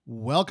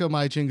Welcome,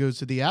 my chingus,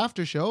 to the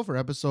after show for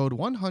episode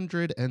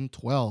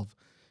 112.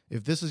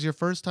 If this is your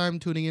first time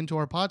tuning into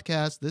our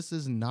podcast, this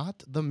is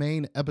not the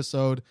main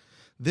episode.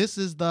 This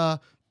is the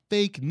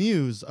fake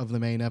news of the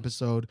main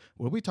episode,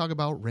 where we talk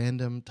about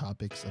random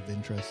topics of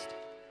interest.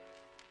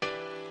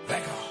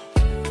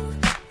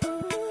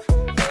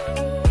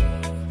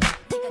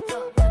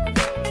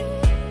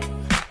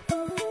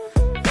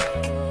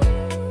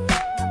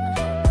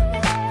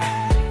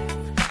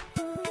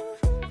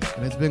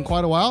 It's been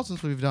quite a while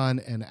since we've done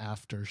an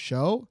after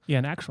show. Yeah,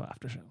 an actual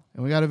after show.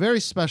 And we got a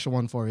very special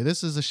one for you.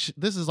 This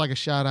is like a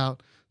shout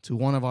out to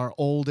one of our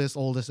oldest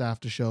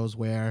after shows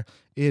where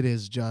it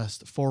is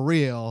just for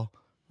real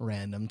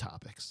random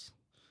topics.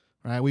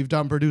 Right? We've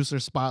done producer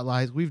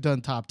spotlights, we've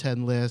done top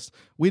 10 lists.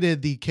 We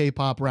did the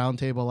K-pop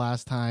roundtable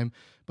last time,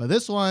 but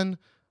this one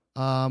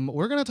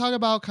we're going to talk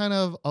about kind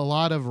of a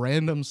lot of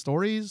random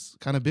stories,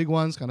 kind of big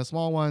ones, kind of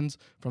small ones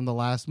from the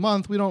last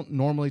month. We don't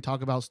normally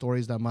talk about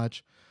stories that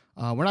much.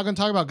 We're not going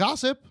to talk about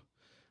gossip.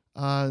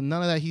 None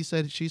of that he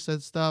said, she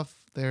said stuff.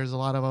 There's a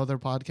lot of other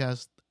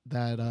podcasts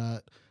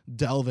that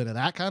delve into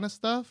that kind of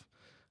stuff.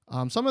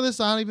 Some of this is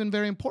not even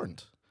very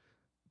important.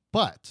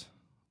 But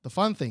the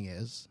fun thing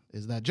is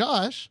that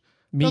Josh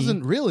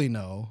doesn't really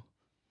know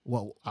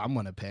what I'm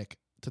going to pick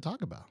to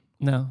talk about.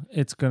 No,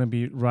 it's going to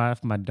be right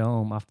off my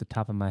dome, off the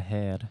top of my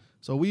head.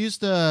 So we used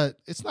to,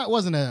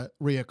 wasn't a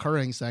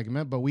reoccurring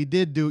segment, but we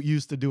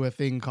used to do a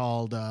thing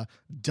called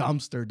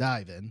dumpster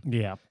diving.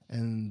 Yeah.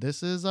 And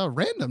this is a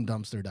random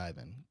dumpster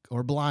diving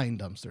or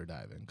blind dumpster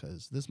diving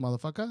because this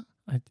motherfucker.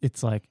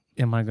 It's like,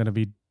 am I going to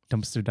be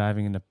dumpster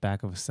diving in the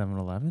back of a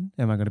 7-Eleven?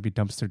 Am I going to be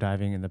dumpster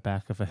diving in the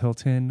back of a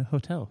Hilton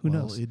hotel? Who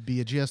knows? It'd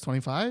be a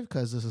GS25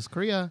 because this is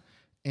Korea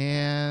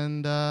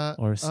and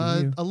or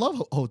a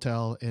love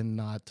hotel and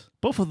not.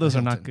 Both of those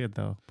Hilton. are not good,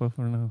 though. Both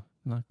are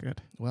not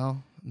good.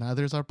 Well,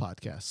 neither's our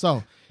podcast.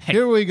 So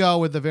Here we go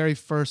with the very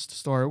first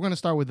story. We're going to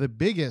start with the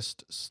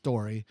biggest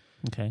story.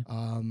 Okay.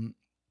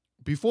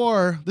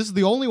 This is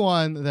the only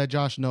one that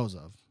Josh knows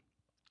of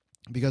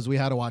because we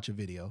had to watch a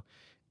video.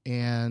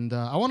 And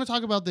I want to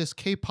talk about this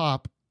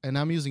K-pop, and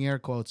I'm using air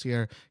quotes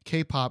here,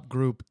 K-pop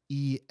group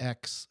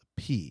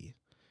EXP.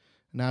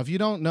 Now, if you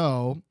don't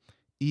know,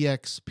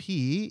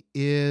 EXP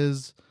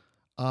is,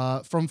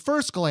 from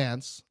first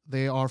glance,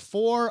 they are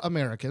four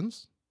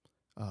Americans,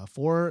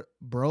 four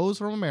bros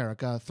from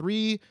America,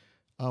 three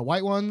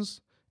white ones,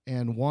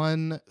 and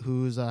one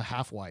who's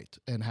half white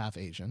and half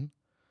Asian.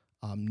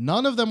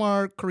 None of them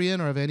are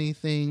Korean or have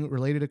anything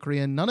related to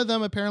Korean. None of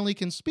them apparently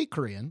can speak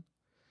Korean,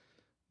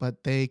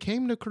 but they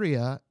came to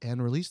Korea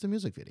and released a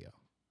music video.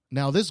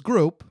 Now, this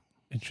group,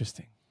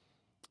 interesting,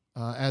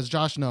 as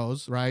Josh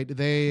knows, right?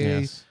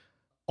 They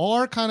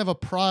are kind of a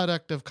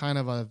product of kind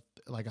of a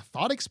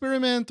thought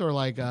experiment or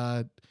I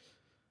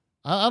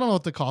don't know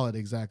what to call it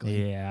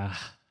exactly. Yeah.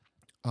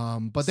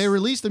 But they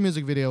released a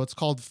music video. It's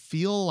called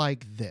Feel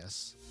Like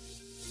This.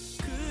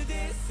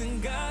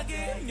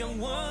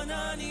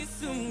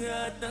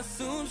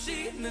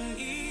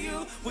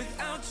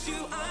 Without you,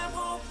 I'm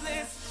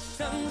hopeless.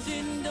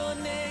 당신도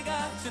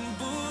내가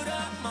전부라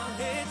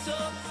말해줘.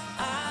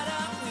 알아,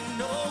 we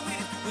know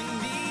it, we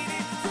need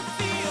it to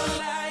feel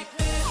like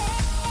this.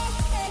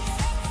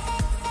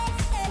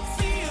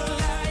 Feel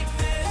like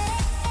this.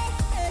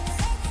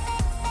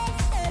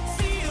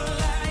 Feel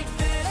like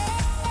this.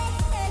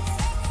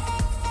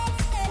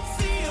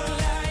 Feel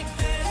like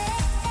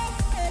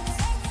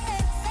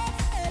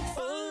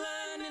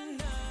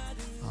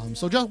this.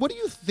 So, Josh, what do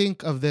you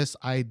think of this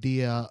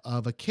idea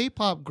of a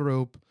K-pop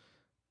group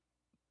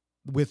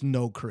with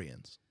no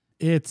Koreans?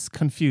 It's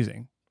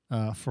confusing,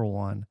 for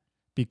one,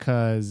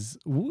 because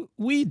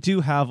we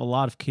do have a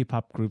lot of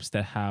K-pop groups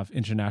that have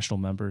international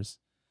members.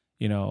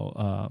 You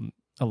know,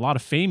 a lot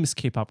of famous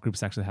K-pop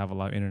groups actually have a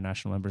lot of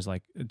international members.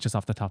 Like, just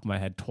off the top of my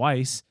head,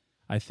 Twice,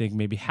 I think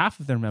maybe half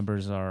of their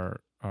members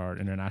are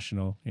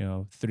international. You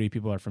know, 3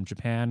 people are from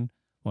Japan,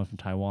 1 from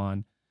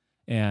Taiwan.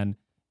 And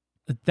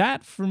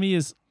that, for me,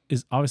 is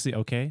obviously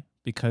okay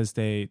because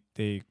they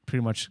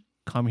pretty much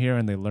come here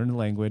and they learn the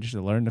language, they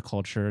learn the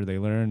culture, they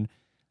learn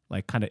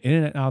like kind of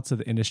in and outs of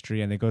the industry,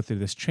 and they go through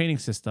this training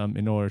system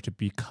in order to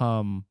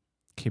become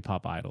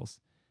K-pop idols.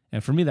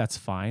 And for me, that's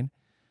fine.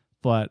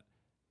 But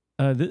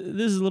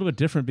this is a little bit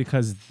different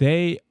because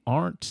they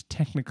aren't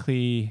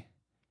technically,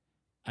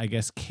 I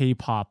guess,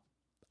 K-pop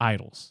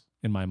idols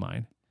in my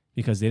mind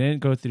because they didn't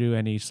go through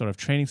any sort of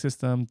training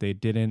system. They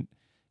didn't,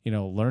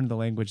 learn the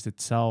language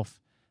itself.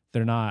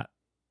 They're not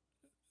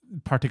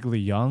particularly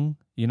young,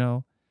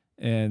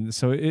 and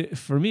so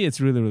for me,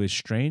 it's really, really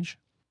strange,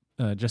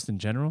 just in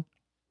general.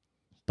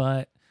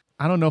 But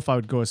I don't know if I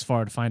would go as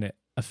far to find it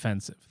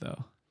offensive,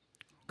 though,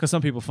 because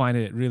some people find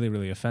it really,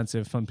 really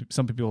offensive.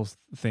 Some people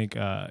think,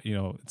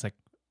 it's like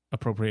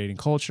appropriating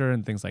culture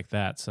and things like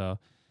that. So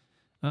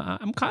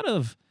I'm kind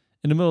of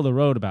in the middle of the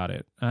road about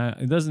it.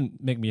 It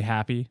doesn't make me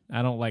happy.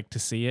 I don't like to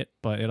see it,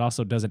 but it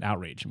also doesn't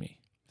outrage me,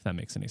 if that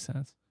makes any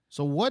sense.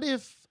 So what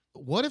if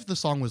the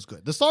song was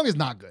good? The song is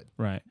not good.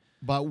 Right.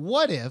 But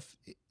what if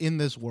in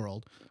this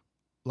world,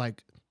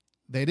 like,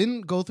 they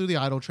didn't go through the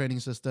idol training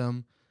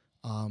system,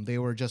 They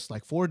were just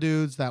like four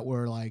dudes that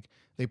were like,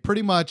 they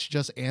pretty much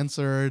just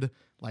answered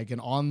like an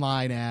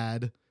online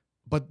ad,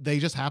 but they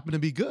just happened to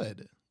be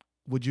good.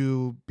 Would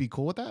you be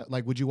cool with that?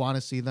 Like, would you want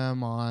to see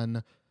them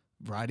on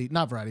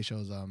not variety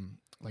shows,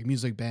 like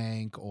Music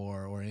Bank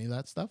or any of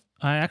that stuff?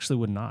 I actually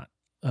would not,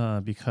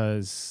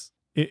 because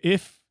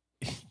if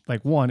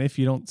like one, if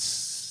you don't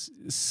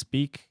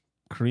speak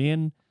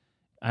Korean,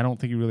 I don't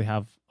think you really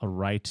have a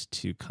right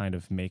to kind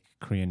of make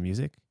Korean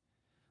music.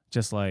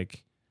 Just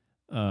like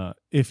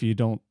if you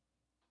don't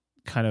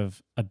kind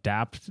of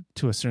adapt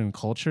to a certain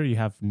culture, you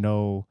have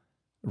no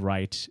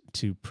right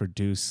to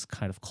produce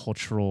kind of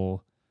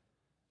cultural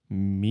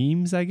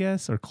memes, I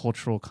guess, or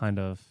cultural kind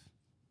of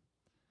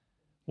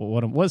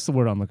what's the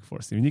word I'm looking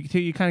for, Steven?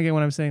 You kind of get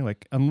what I'm saying?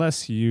 Like,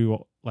 unless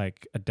you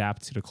like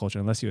adapt to the culture,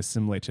 unless you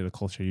assimilate to the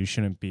culture, you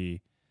shouldn't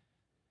be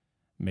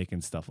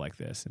making stuff like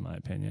this, in my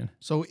opinion.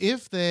 So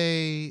if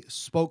they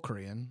spoke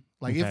Korean,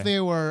 like if Okay. they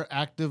were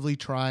actively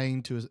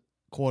trying to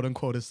quote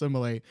unquote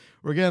assimilate,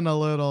 we're getting a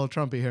little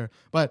Trumpy here,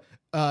 but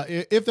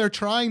if they're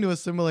trying to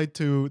assimilate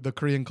to the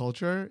Korean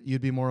culture,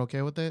 you'd be more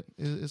okay with it,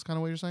 is kind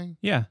of what you're saying?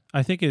 Yeah,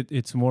 I think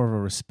it's more of a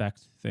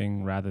respect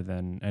thing rather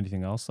than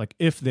anything else. Like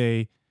if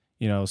they,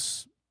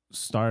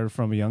 started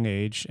from a young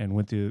age and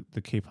went through the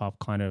K-pop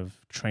kind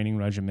of training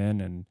regimen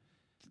and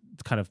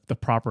kind of the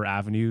proper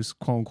avenues,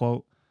 quote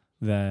unquote,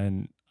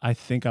 then I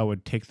think I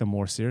would take them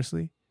more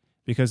seriously.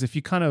 Because if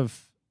you kind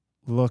of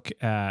look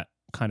at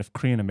kind of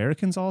Korean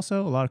Americans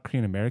also, a lot of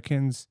Korean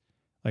Americans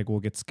like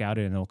will get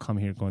scouted and they'll come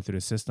here going through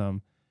the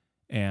system.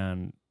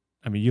 And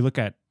I mean, you look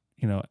at,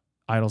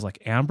 idols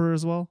like Amber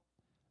as well.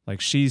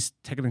 Like she's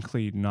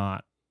technically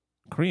not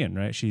Korean,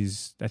 right?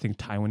 She's, I think,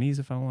 Taiwanese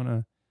if I want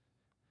to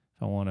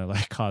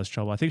like cause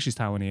trouble. I think she's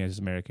Taiwanese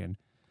American.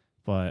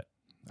 But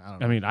I don't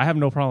know. I mean, I have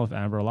no problem with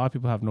Amber. A lot of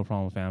people have no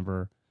problem with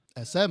Amber.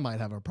 SM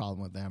might have a problem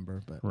with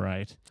Amber, but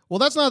Right. well,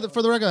 that's not,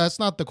 for the record, that's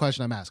not the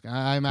question I'm asking.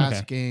 I'm Okay.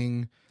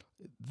 asking,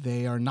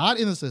 they are not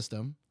in the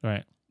system.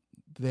 Right.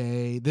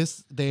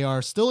 They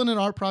are still in an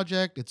art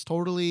project. It's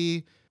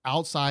totally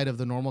outside of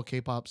the normal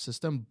K-pop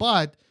system,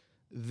 but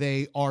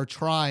they are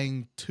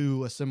trying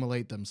to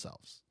assimilate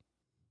themselves.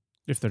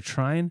 If they're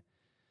trying,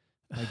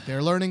 Like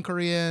they're learning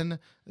Korean.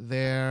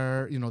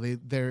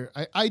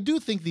 I do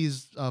think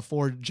these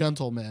four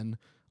gentlemen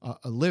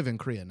live in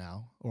Korea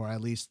now, or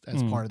at least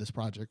as part of this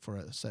project for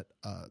a set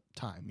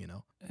time.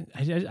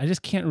 I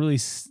just can't really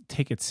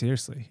take it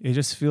seriously. It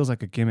just feels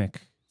like a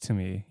gimmick to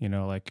me,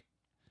 like,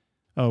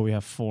 oh, we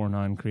have four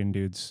non-Korean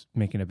dudes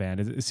making a band.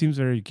 It seems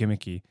very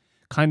gimmicky.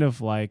 Kind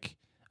of like,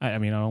 I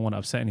mean, I don't want to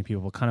upset any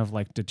people, but kind of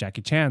like the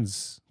Jackie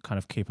Chan's kind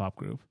of K-pop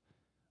group.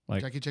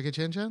 Like, Jackie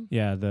Chan Chan?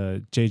 yeah,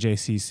 the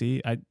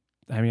JJCC.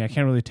 I mean, I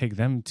can't really take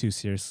them too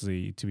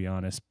seriously, to be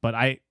honest, but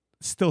I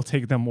still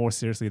take them more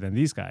seriously than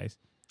these guys.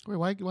 Wait,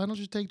 why don't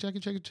you take Jackie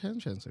Chan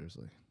Chan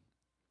seriously?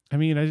 I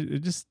mean, it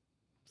just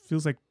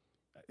feels like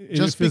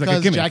Just feels like a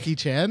because gimmick. Jackie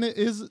Chan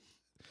is.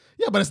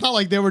 Yeah, but it's not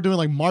like they were doing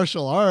like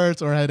martial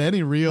arts or had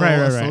any real Right.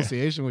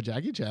 association with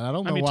Jackie Chan. I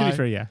don't know I mean, why. to be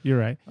fair, yeah, you're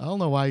right. I don't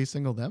know why you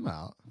singled them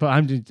out. But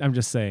I'm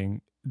just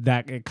saying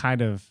that it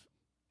kind of,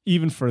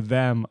 even for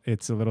them,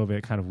 it's a little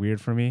bit kind of weird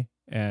for me.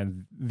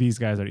 And these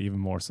guys are even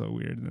more so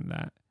weird than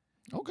that.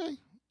 Okay.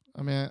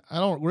 I mean, I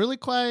don't really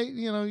quite,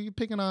 you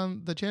picking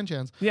on the Chan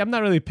Chans. Yeah, I'm not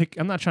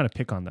trying to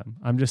pick on them.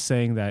 I'm just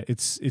saying that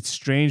it's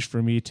strange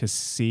for me to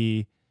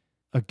see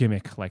a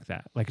gimmick like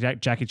that. Like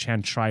Jackie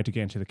Chan tried to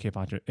get into the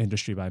K-pop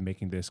industry by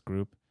making this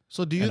group.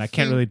 So do you And I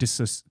can't really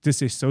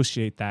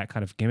disassociate that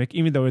kind of gimmick,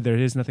 even though there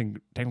is nothing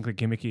technically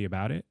gimmicky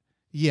about it.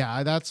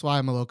 Yeah, that's why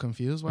I'm a little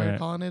confused why you're Right.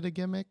 calling it a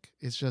gimmick.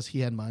 It's just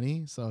he had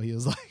money, so he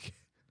was like,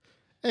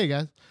 hey,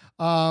 guys.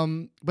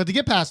 But to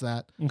get past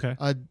that, Okay.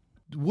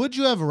 would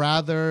you have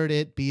rathered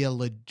it be a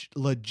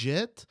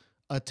legit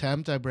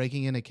attempt at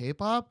breaking into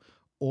K-pop,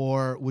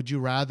 or would you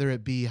rather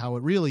it be how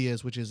it really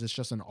is, which is it's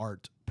just an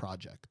art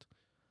project?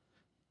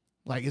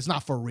 Like, it's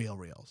not for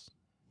reals.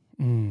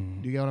 Do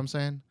you get what I'm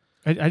saying?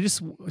 I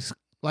just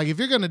Like, if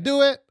you're gonna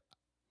do it,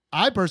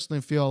 I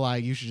personally feel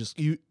like you should just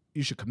you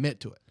should commit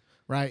to it,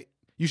 right?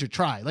 You should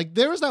try. Like,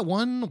 there was that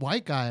one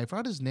white guy, I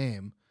forgot his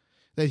name,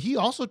 that he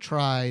also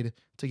tried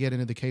to get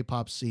into the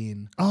K-pop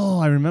scene.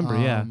 I remember.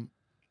 Yeah,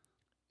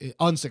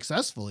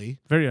 Unsuccessfully,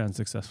 very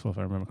unsuccessful if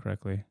I remember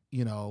correctly.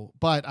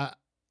 but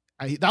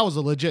that was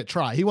a legit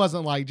try. He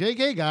wasn't like,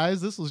 JK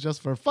guys, this was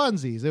just for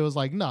funsies. It was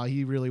like, no,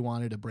 he really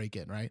wanted to break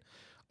in, right?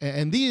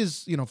 And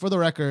these, for the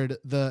record,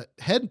 the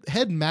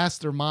head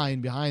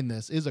mastermind behind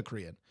this is a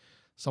Korean,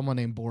 someone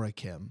named Bora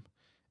Kim.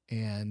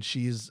 And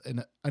she's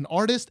an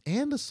artist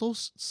and a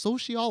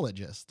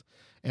sociologist.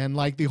 And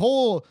like the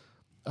whole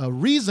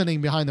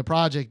reasoning behind the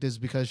project is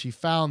because she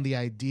found the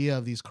idea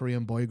of these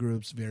Korean boy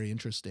groups very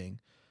interesting,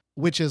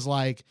 which is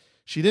like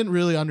she didn't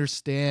really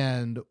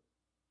understand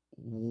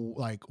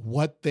like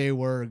what they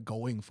were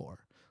going for.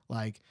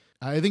 Like,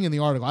 I think in the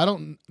article, I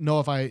don't know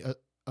if I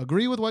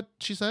agree with what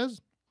she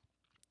says,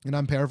 and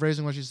I'm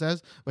paraphrasing what she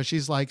says, but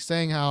she's like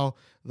saying how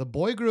the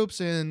boy groups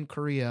in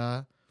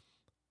Korea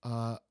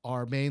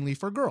are mainly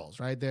for girls,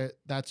 right?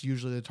 That's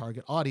usually the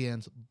target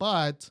audience,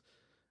 but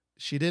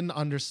she didn't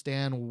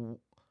understand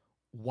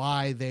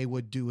why they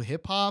would do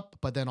hip hop,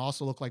 but then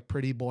also look like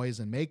pretty boys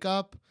in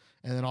makeup,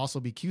 and then also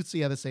be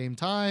cutesy at the same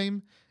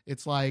time.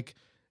 It's like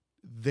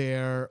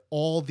they're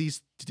all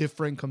these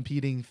different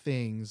competing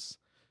things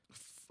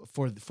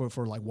for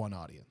like one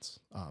audience.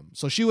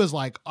 So she was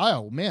like,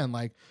 oh man,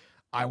 like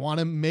I want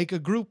to make a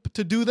group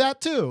to do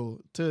that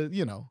too, to,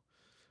 you know,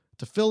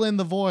 to fill in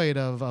the void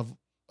of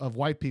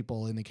white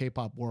people in the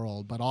K-pop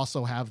world, but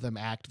also have them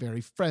act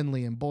very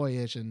friendly and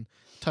boyish and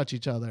touch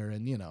each other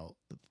and, you know,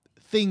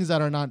 things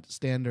that are not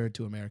standard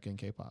to American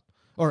K-pop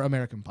or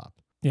American pop.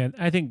 Yeah,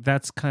 I think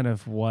that's kind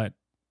of what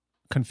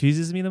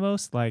confuses me the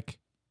most. Like,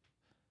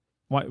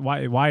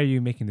 why are you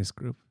making this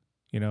group?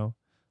 You know,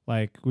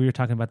 like we were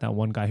talking about that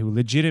one guy who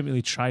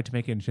legitimately tried to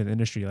make it into the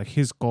industry. Like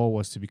his goal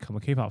was to become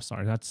a K-pop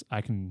star.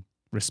 I can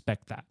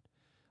respect that.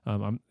 I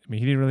mean, he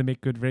didn't really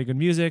make very good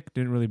music,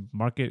 didn't really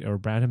market or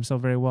brand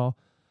himself very well.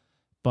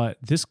 But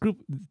this group,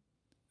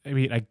 I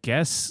mean, I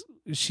guess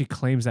she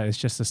claims that it's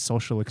just a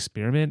social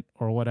experiment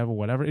or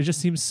whatever. It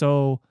just seems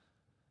so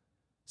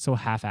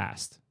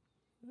half-assed,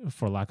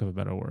 for lack of a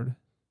better word.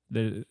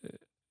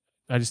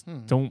 I just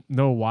don't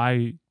know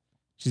why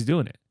she's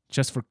doing it.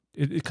 Just for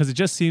because it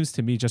just seems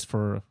to me just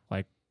for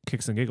like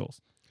kicks and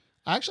giggles.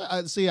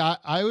 Actually,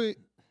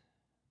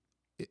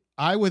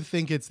 I would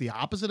think it's the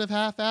opposite of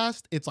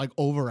half-assed. It's like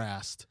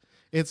over-assed.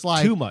 It's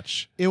like Too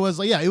much. It was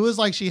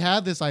like she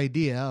had this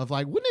idea of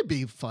like, wouldn't it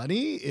be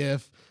funny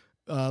if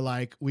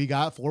like we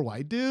got 4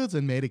 white dudes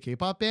and made a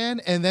K-pop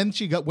band, and then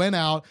she went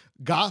out,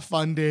 got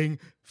funding,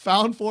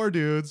 found 4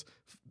 dudes,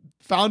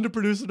 found a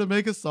producer to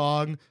make a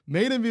song,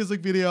 made a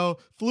music video,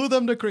 flew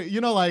them to create,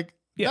 you know, like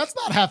that's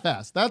not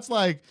half-assed. That's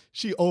like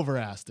she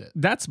over-assed it.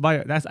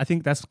 I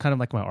think that's kind of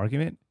like my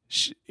argument.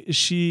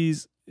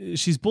 She's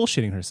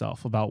bullshitting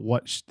herself about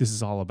what this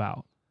is all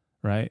about,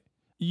 right?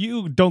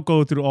 You don't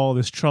go through all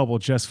this trouble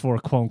just for a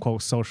quote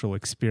unquote social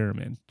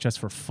experiment, just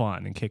for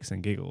fun and kicks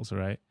and giggles,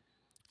 right?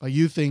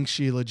 You think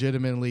she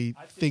legitimately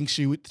thinks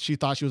she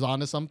thought she was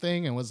onto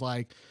something and was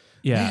like,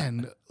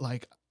 man,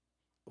 like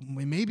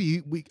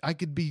maybe I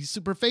could be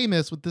super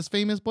famous with this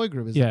famous boy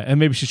group. And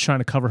maybe she's trying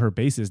to cover her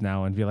bases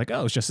now and be like,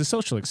 oh, it's just a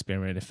social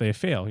experiment. If they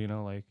fail, you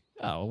know, like,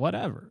 oh,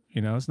 whatever.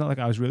 You know, it's not like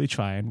I was really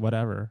trying,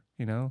 whatever,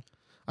 you know?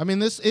 I mean,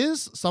 this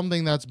is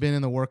something that's been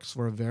in the works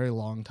for a very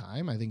long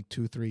time. I think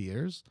 2-3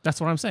 years.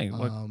 That's what I'm saying.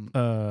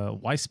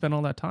 Why spend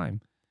all that time?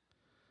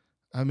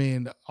 I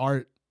mean,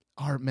 art,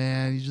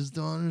 man. You just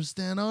don't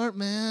understand art,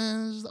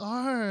 man. It's just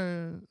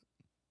art.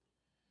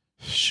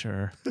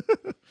 Sure.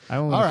 I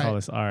don't want to call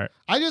this art.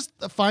 I just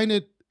find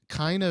it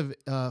kind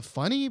of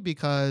funny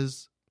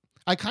because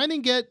I kind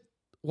of get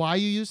why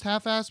you used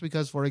half-assed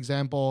because, for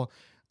example,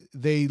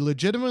 they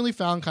legitimately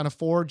found kind of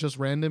 4 just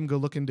random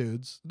good-looking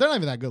dudes. They're not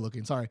even that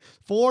good-looking, sorry.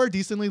 4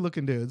 decently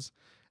looking dudes.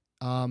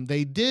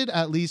 They did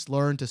at least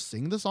learn to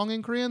sing the song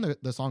in Korean.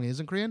 The song is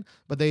in Korean,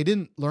 but they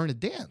didn't learn to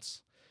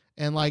dance.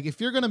 And like,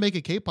 if you're going to make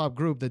a K-pop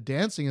group, the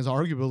dancing is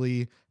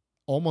arguably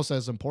almost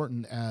as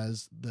important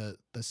as the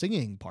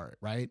singing part,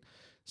 right?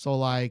 So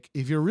like,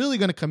 if you're really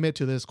going to commit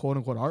to this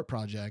quote-unquote art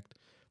project,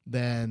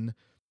 then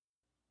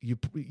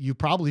you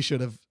probably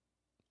should have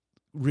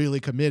really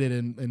committed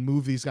and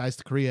move these guys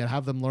to Korea,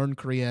 have them learn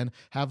Korean,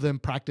 have them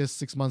practice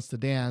 6 months to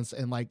dance,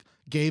 and like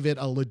gave it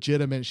a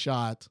legitimate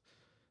shot.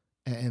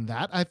 And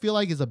that I feel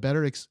like is a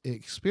better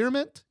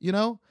experiment, you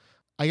know?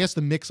 I guess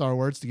to mix our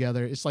words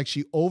together, it's like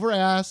she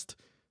over-asked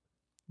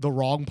the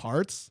wrong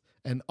parts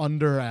and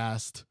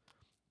under-asked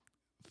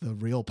the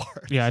real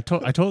parts. Yeah, I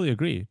totally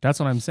agree. That's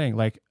what I'm saying.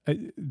 Like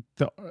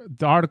the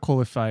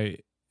article, I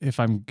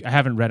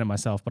haven't read it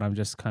myself, but I'm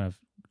just kind of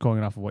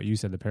going off of what you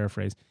said, the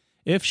paraphrase.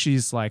 If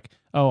she's like,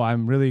 oh,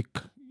 I'm really,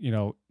 you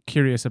know,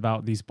 curious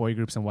about these boy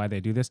groups and why they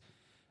do this.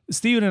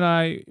 Steven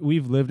and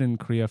we've lived in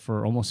Korea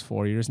for almost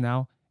 4 years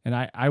now. And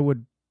I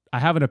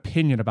have an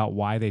opinion about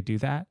why they do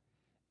that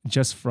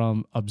just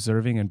from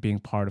observing and being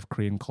part of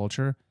Korean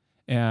culture.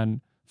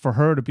 And for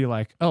her to be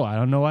like, oh, I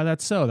don't know why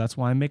that's so. That's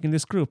why I'm making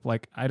this group.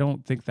 Like, I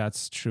don't think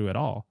that's true at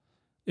all.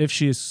 If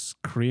she is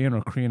Korean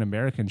or Korean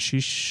American, she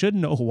should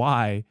know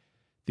why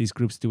these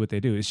groups do what they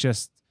do.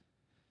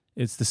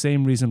 It's the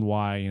same reason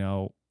why, you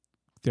know,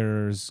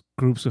 there's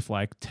groups with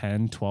like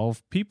 10,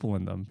 12 people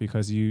in them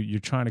because you're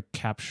trying to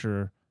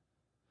capture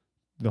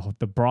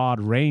the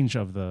broad range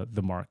of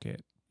the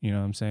market. You know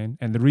what I'm saying?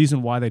 And the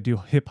reason why they do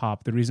hip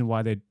hop, the reason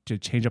why they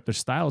change up their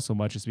style so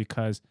much is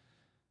because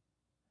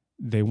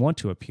they want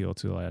to appeal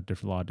to a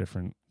lot of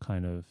different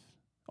kind of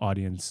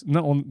audience.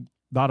 A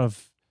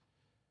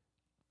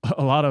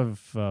lot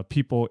of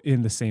people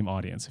in the same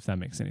audience, if that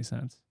makes any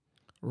sense.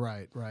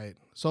 Right.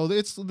 So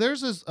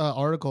there's this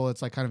article.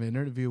 It's like kind of an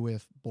interview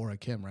with Bora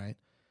Kim, right?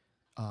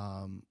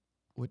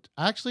 Which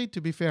actually,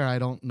 to be fair, I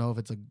don't know if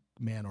it's a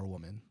man or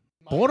woman.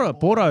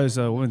 Bora is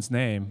a woman's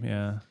name.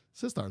 Yeah.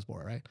 Sistar's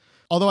Bora, right?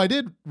 Although I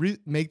did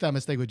make that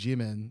mistake with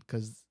Jimin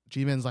because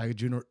Jimin's like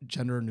a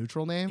gender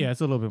neutral name. Yeah, it's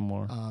a little bit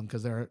more.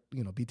 Because there are,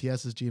 you know,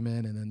 BTS is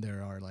Jimin and then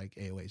there are like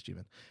AOA's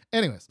Jimin.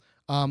 Anyways,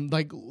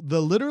 like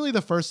literally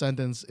the first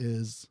sentence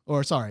is,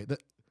 or sorry,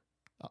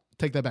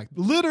 take that back.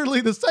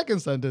 Literally, the second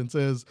sentence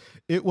is,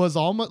 it was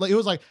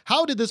like,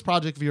 how did this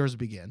project of yours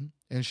begin?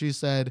 And she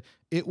said,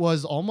 it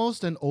was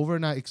almost an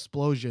overnight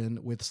explosion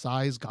with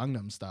Psy's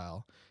Gangnam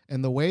Style.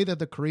 And the way that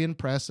the Korean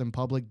press and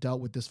public dealt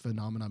with this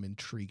phenomenon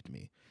intrigued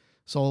me.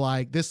 So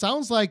like, this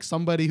sounds like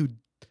somebody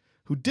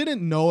who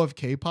didn't know of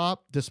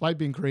K-pop, despite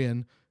being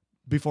Korean,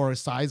 before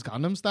Psy's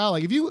Gangnam Style.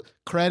 Like, if you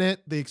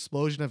credit the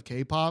explosion of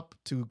K-pop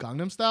to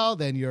Gangnam Style,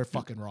 then you're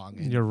fucking wrong.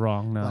 And You're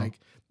wrong. No. like,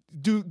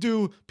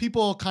 do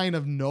people kind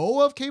of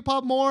know of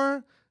K-pop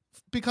more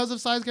because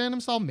of Psy's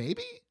Gangnam Style?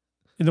 Maybe.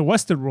 In the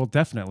Western world,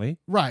 definitely.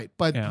 Right,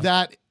 but Yeah.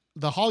 that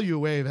the Hallyu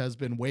wave has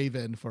been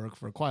waving for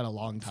quite a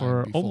long time.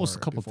 For before- almost a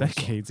couple before Seoul.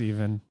 decades,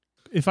 even.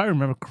 If I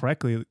remember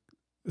correctly,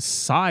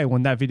 Psy,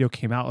 when that video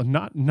came out,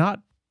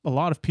 not a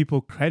lot of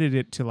people credit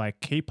it to like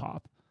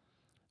K-pop.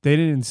 They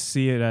didn't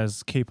see it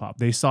as K-pop.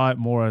 They saw it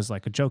more as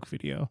like a joke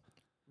video.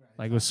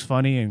 Like, it was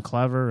funny and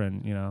clever,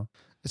 and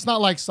It's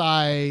not like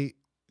Psy.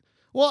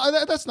 Well,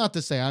 that's not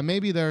to say.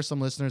 Maybe there are some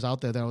listeners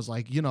out there that was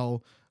like,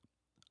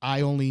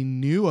 I only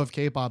knew of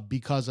K-pop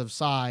because of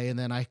Psy, and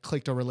then I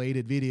clicked a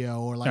related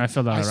video, or like I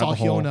fell down a saw rabbit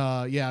hole.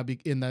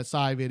 Hyuna, in that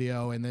Psy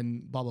video, and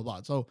then blah blah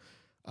blah. So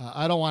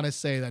I don't want to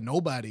say that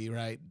nobody,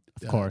 right?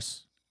 Of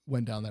course.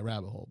 Went down that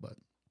rabbit hole. But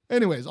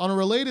anyways, on a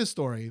related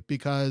story,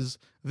 because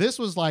this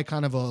was like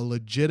kind of a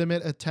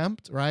legitimate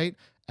attempt, right,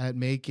 at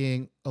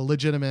making a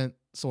legitimate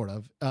sort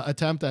of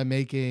attempt at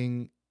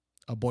making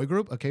a boy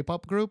group, a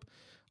K-pop group.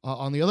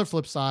 On the other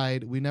flip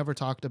side, we never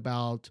talked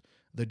about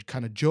the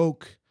kind of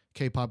joke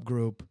K-pop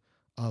group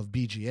of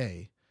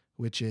BGA,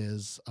 which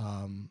is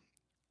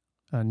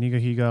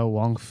Nigahiga,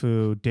 Wong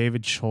Fu,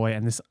 David Choi,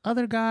 and this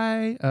other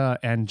guy,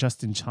 and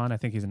Justin Chan. I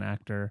think he's an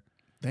actor.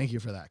 Thank you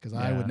for that, because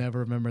I Yeah. would never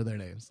remember their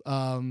names.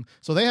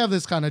 So they have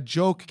this kind of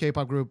joke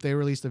K-pop group. They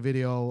released a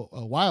video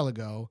a while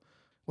ago.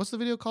 What's the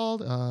video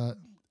called?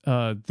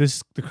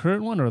 The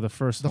current one or the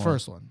first The one?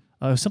 first one.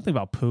 Something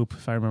about poop,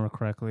 if I remember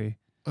correctly.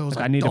 It was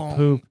Like, I need to dong,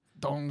 poop.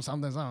 Dong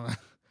something something.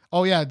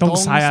 Oh yeah, Dong Dong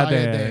Sayade.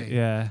 Sayade.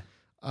 Yeah.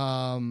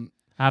 Um,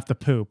 I have to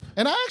poop.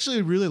 and I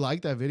actually really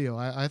liked that video.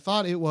 I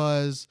thought it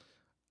was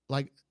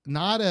like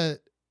not a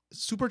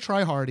super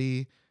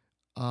try-hardy,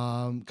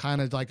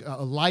 kind of like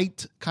a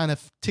light kind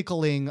of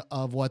tickling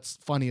of what's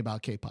funny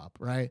about K-pop,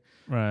 right?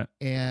 Right.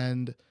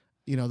 And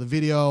the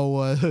video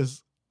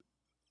was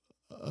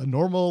a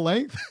normal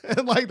length,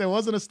 and like there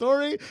wasn't a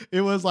story.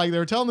 It was like they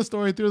were telling the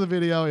story through the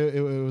video. It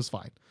was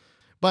fine.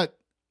 But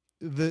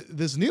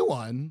this new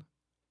one,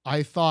 I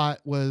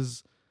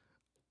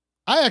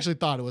actually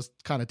thought it was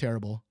kind of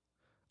terrible.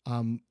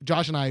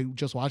 Josh and I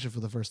just watched it for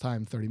the first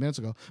time 30 minutes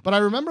ago. But I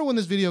remember when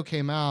this video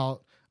came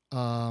out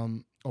a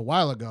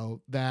while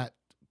ago that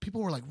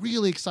people were like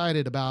really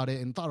excited about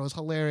it and thought it was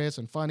hilarious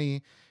and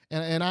funny.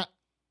 And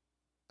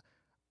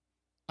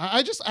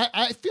I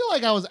feel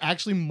like I was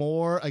actually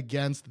more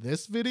against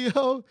this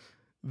video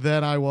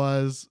than I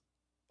was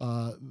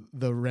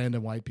the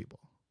random white people.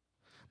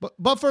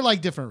 But for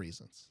like different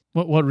reasons.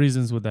 What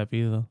reasons would that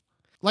be though?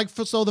 Like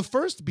so the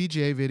first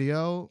BGA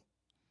video,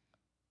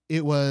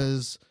 it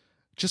was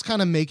just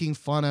kind of making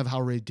fun of how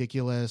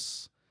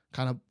ridiculous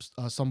kind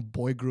of some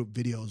boy group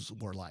videos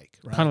were like,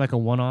 right? Kind of like a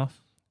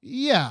one-off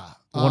Yeah.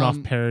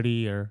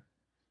 parody or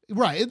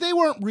Right. They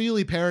weren't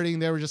really parodying.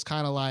 They were just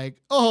kind of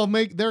like,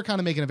 they're kind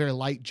of making a very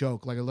light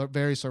joke, like a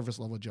very surface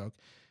level joke.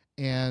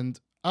 And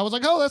I was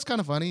like, oh, that's kind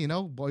of funny.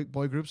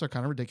 Boy groups are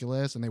kind of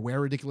ridiculous, and they wear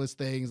ridiculous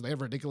things. They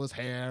have ridiculous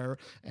hair,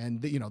 and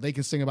they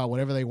can sing about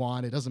whatever they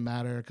want. It doesn't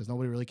matter because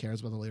nobody really cares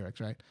about the lyrics,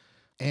 right?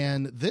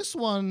 And this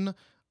one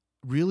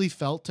really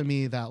felt to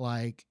me that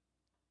like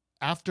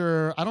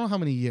after, I don't know how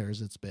many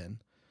years it's been,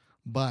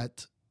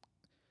 but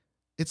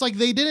it's like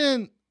they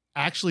didn't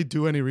actually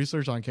do any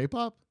research on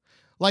K-pop.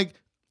 Like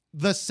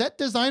the set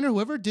designer,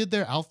 whoever did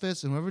their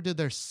outfits and whoever did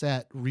their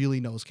set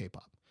really knows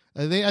K-pop.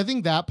 I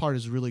think that part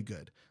is really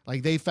good.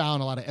 Like they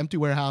found a lot of empty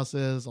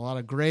warehouses, a lot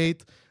of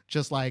great,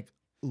 just like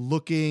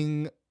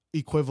looking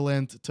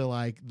equivalent to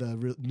like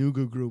the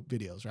Nugu group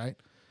videos, right?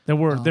 there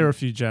were a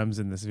few gems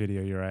in this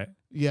video. You're right.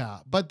 Yeah,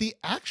 but the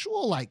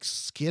actual like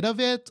skit of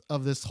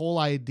this whole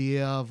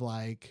idea of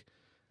like,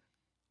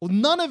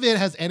 none of it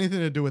has anything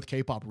to do with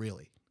K-pop,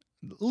 really.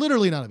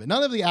 Literally none of it.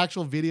 None of the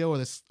actual video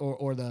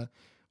or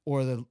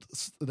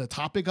the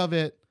topic of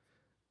it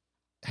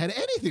had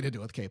anything to do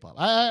with K-pop.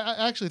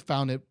 I actually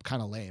found it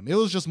kind of lame. It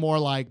was just more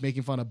like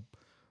making fun of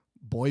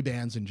boy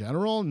bands in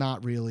general,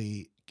 not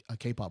really a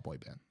K-pop boy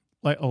band.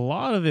 Like a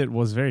lot of it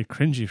was very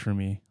cringy for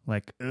me.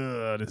 Like,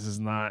 this is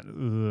not.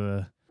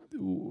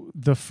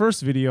 The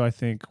first video I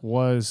think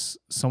was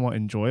somewhat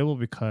enjoyable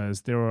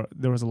because there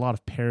was a lot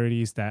of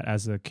parodies that,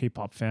 as a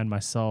K-pop fan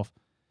myself,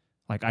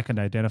 like I can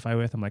identify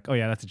with. I'm like, oh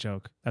yeah, that's a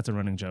joke. That's a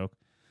running joke.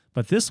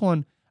 But this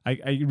one,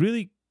 I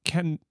really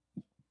can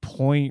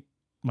point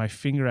my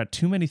finger at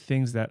too many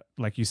things that,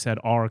 like you said,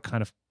 are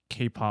kind of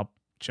K-pop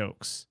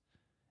jokes.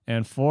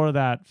 And for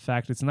that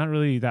fact, it's not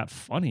really that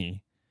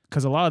funny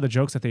because a lot of the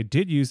jokes that they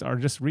did use are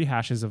just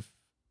rehashes of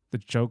the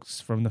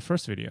jokes from the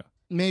first video.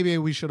 maybe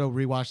we should have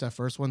rewatched that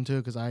first one too,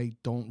 because I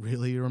don't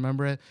really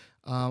remember it.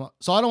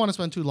 So I don't want to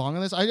spend too long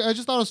on this. I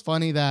just thought it was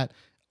funny that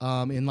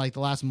in like the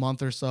last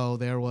month or so,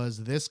 there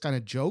was this kind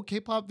of joke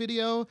K-pop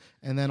video,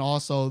 and then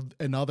also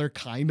another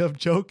kind of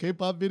joke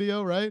K-pop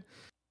video, right?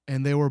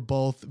 And they were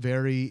both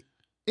very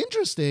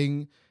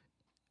interesting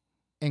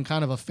and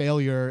kind of a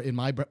failure in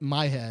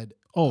my head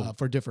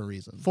for different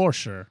reasons. For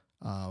sure.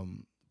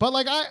 But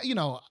like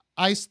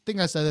I think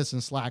I said this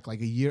in Slack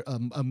like a year,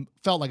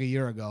 felt like a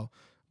year ago.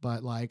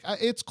 But like,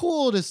 it's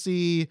cool to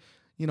see,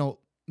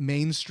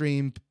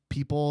 mainstream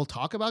people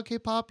talk about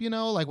K-pop.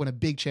 Like when a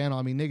big channel,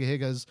 I mean, Nigga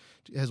Higas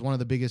has one of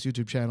the biggest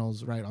YouTube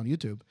channels right on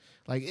YouTube.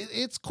 Like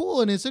it's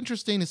cool and it's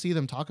interesting to see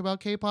them talk about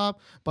K-pop.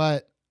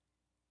 But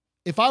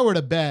if I were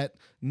to bet,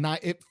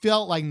 it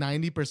felt like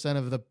 90%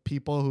 of the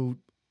people who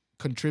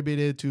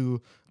contributed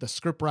to the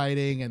script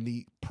writing and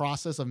the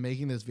process of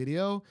making this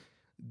video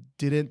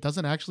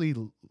doesn't actually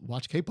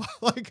watch K-pop.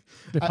 Like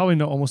They probably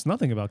know almost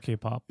nothing about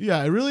K-pop. yeah,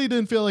 I really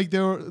didn't feel like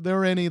there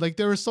were any, like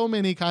there were so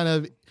many kind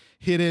of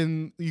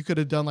hidden, you could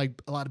have done like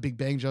a lot of Big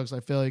Bang jokes. I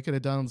feel you could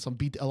have done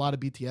a lot of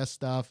BTS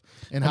stuff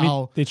and I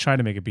mean, they tried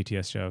to make a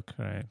BTS joke,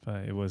 right?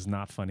 But it was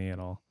not funny at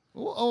all.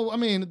 I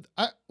mean,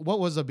 what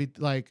was a beat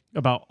like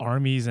About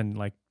armies and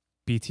like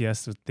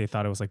BTS, they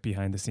thought it was like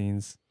behind the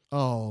scenes.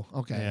 Oh,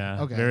 okay.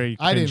 Yeah, Okay. very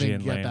I didn't cringy even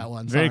and get lame. that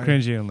one. Very Sorry.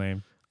 cringy and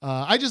lame.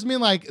 I just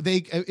mean like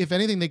if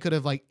anything, they could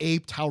have like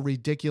aped how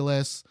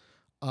ridiculous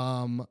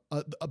a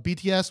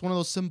BTS, one of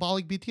those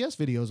symbolic BTS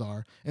videos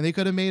are, and they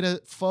could have made a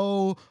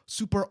faux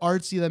super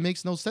artsy that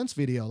makes no sense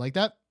video. Like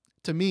that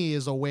to me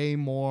is a way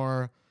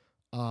more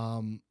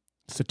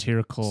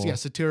Satirical.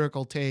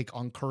 satirical take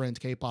on current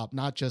K-pop,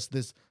 not just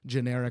this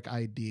generic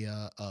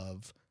idea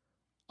of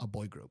a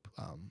boy group.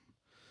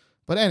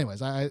 But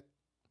anyways, I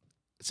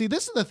see,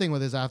 this is the thing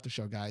with this after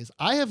show, guys.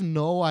 I have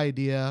no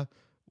idea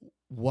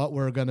what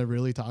we're gonna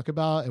really talk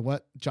about and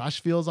what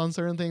Josh feels on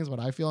certain things, what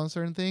I feel on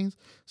certain things.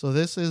 So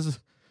this is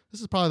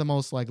probably the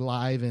most like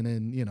live and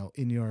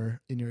in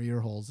your ear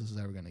holes this is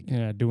ever gonna get.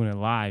 Yeah, doing it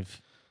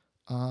live.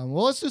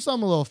 Well, let's do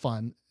something a little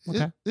fun.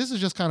 Okay. This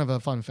is just kind of a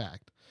fun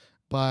fact,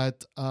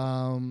 but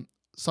some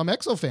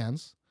EXO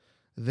fans,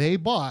 they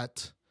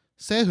bought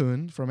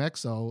Sehun from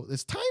EXO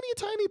this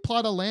tiny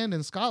plot of land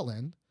in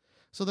Scotland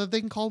so that they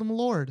can call him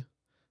Lord.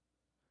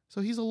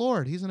 So he's a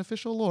lord. He's an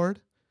official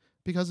lord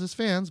because his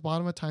fans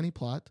bought him a tiny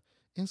plot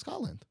in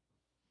Scotland.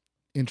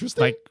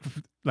 Interesting.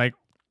 Like,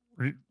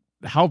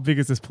 how big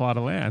is this plot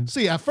of land?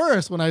 See, at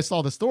first when I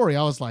saw the story,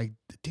 I was like,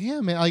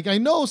 damn, man. Like, I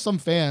know some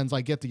fans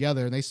like get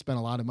together and they spend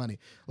a lot of money.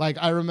 Like,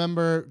 I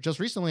remember just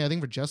recently, I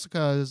think from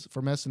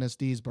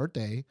SNSD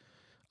birthday,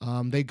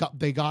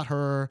 they got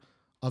her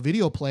a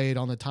video played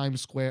on the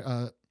Times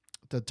Square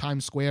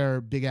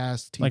big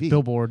ass TV. Like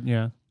Billboard,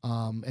 yeah.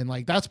 And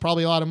like that's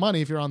probably a lot of money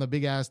if you're on the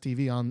big ass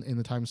TV in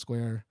the Times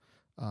Square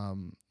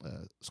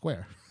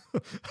square.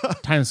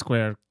 Times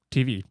Square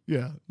TV.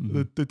 Yeah,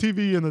 Mhm. the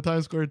TV in the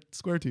Times Square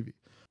TV.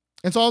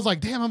 And so I was like,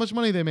 damn, how much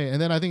money they made.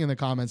 And then I think in the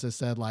comments it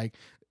said like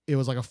it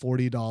was like a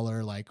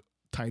 $40 like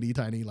tiny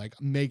like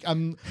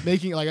I'm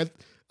making like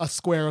a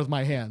square with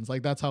my hands.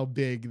 Like that's how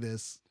big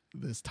this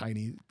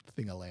tiny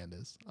thing of land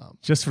is.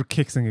 Just for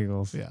kicks and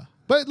giggles. Yeah,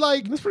 but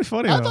like That's pretty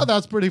funny. I though. thought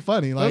that's pretty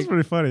funny. Like That's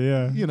pretty funny,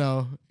 yeah. you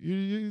know,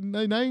 you now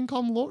you can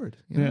call him Lord.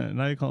 You know? Yeah,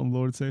 now you call him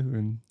Lord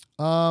Sehun.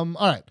 All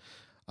right.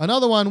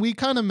 Another one, we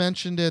kind of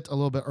mentioned it a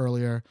little bit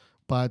earlier,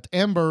 but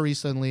Amber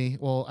recently,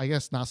 well, I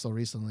guess not so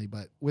recently,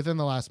 but within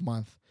the last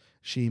month,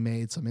 she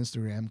made some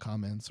Instagram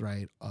comments,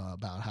 right,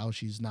 about how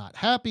she's not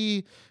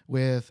happy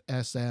with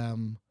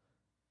SM.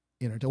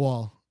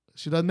 Well,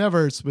 she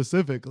never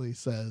specifically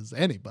says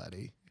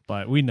anybody.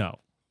 But we know.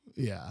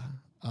 Yeah.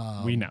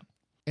 We know.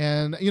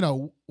 And,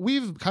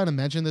 we've kind of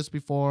mentioned this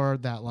before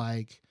that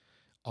like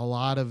a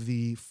lot of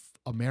the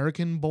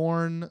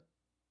American-born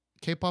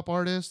K-pop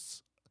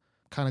artists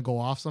kind of go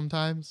off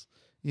sometimes,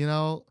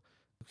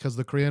 because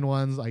the Korean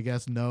ones, I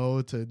guess,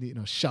 know to,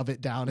 shove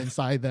it down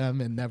inside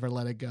them and never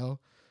let it go.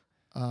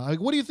 Like,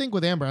 what do you think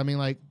with Amber? I mean,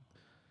 like,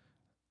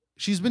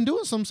 she's been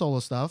doing some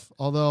solo stuff,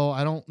 although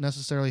I don't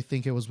necessarily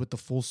think it was with the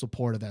full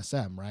support of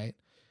SM, right?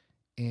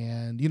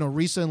 And,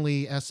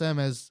 recently SM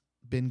has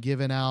been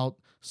giving out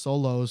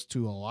solos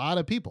to a lot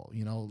of people,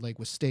 like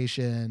with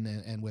Station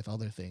and with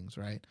other things,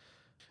 right?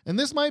 And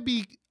this might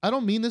be, I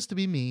don't mean this to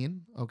be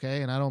mean,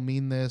 okay? And I don't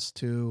mean this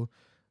to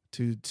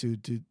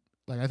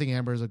like, I think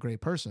Amber is a great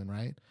person,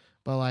 right?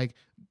 But like,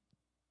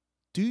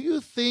 do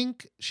you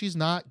think she's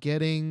not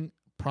getting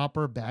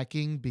proper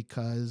backing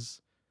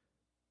because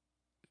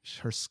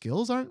her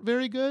skills aren't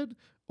very good?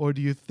 Or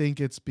do you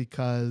think it's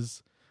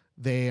because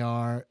they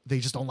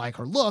just don't like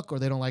her look, or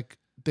they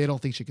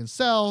don't think she can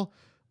sell?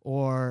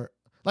 Or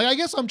like, I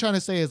guess what I'm trying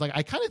to say is like,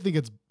 I kind of think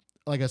it's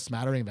like a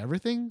smattering of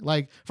everything.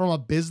 Like from a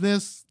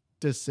business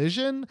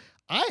decision,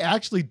 I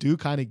actually do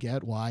kind of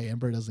get why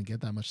Amber doesn't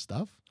get that much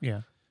stuff.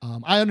 Yeah.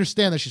 I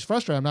understand that she's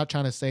frustrated. I'm not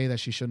trying to say that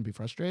she shouldn't be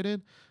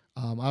frustrated.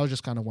 I was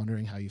just kind of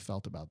wondering how you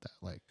felt about that.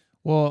 Like,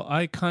 Well,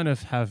 I kind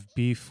of have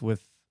beef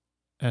with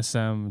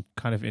SM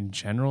kind of in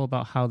general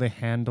about how they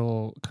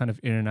handle kind of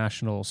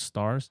international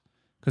stars.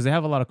 because they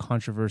have a lot of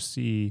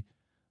controversy.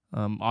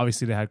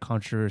 Obviously, they had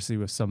controversy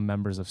with some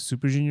members of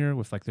Super Junior,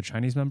 with like the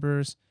Chinese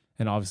members,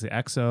 and obviously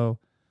EXO.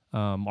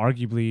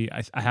 Arguably,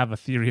 I have a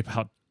theory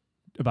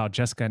about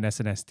Jessica and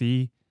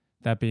SNSD,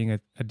 that being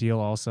a deal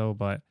also,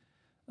 but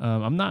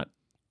I'm not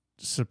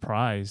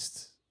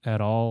surprised at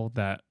all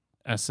that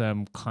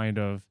SM kind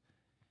of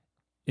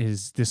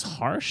is this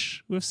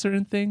harsh with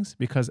certain things,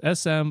 because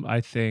SM,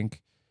 I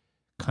think,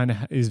 kind of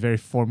is very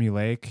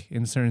formulaic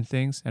in certain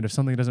things, and if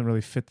something doesn't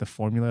really fit the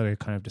formula, they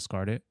kind of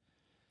discard it.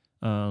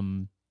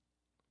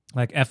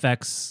 Like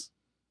FX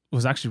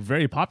was actually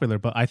very popular,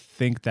 but I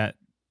think that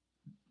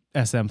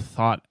SM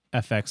thought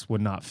FX would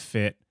not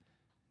fit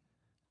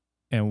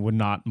and would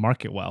not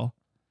market well,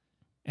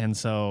 and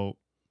so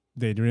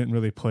they didn't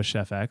really push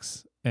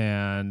FX.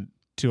 And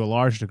to a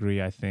large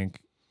degree, I think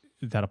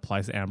that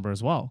applies to Amber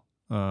as well.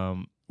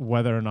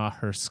 Whether or not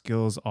her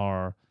skills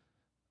are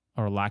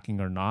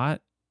lacking or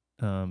not,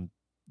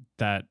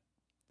 that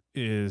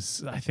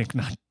is, I think,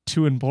 not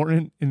too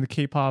important in the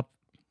K-pop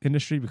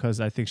industry, because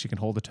I think she can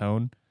hold a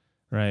tone,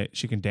 right?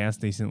 She can dance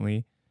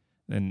decently,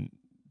 and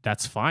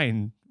that's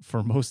fine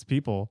for most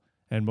people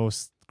and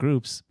most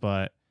groups.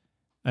 But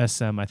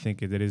SM, I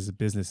think it is a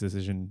business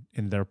decision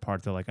in their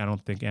part. They're like, I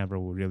don't think Amber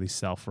will really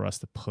sell for us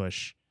to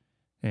push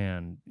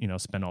and,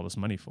 spend all this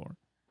money for.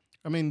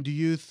 I mean, do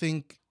you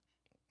think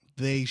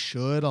they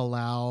should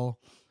allow?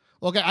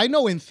 Okay, I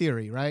know in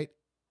theory, right?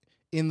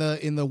 In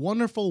the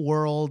wonderful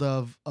world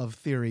of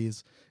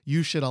theories,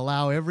 you should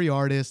allow every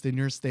artist in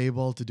your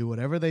stable to do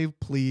whatever they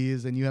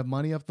please, and you have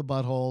money up the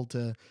butthole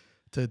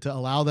to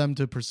allow them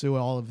to pursue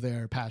all of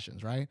their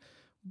passions, right?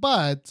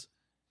 But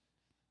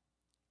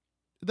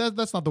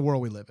that's not the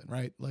world we live in,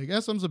 right? Like,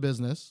 SM's a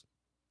business,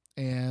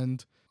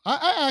 and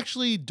I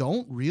actually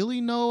don't really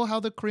know how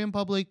the Korean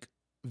public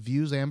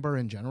views Amber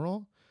in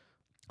general.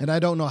 And I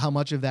don't know how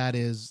much of that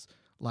is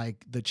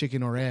like the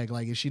chicken or egg.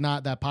 Like, is she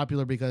not that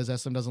popular because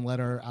SM doesn't let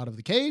her out of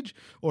the cage?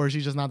 Or is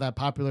she just not that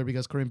popular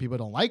because Korean people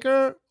don't like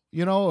her?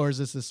 Or is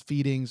this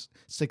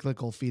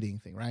cyclical feeding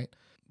thing, right?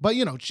 But,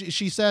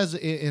 she says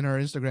in her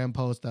Instagram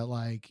post that,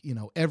 like,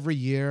 every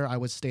year I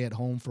would stay at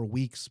home for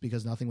weeks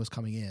because nothing was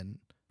coming in,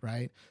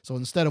 right? So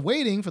instead of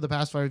waiting for the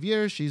past 5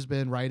 years, she's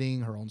been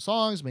writing her own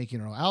songs, making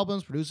her own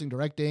albums, producing,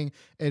 directing,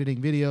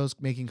 editing videos,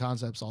 making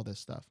concepts, all this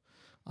stuff.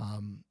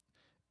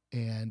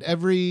 And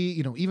every,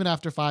 even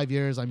after 5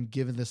 years, I'm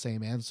given the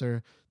same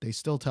answer. They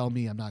still tell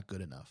me I'm not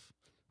good enough,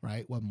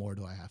 right? What more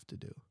do I have to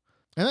do?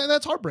 And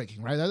that's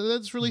heartbreaking, right?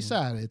 That's really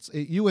sad.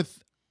 You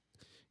with,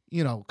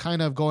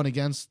 kind of going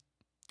against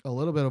a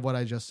little bit of what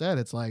I just said.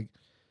 It's like,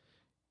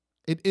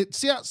 it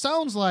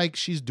sounds like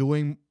she's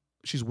willing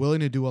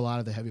to do a lot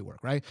of the heavy work,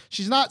 right?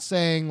 She's not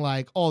saying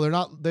like, oh,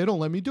 they don't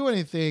let me do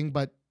anything,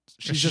 but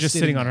she's just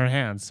sitting on there, her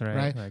hands,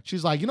 right? Like,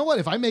 she's like, you know what?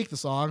 If I make the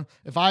song,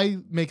 if I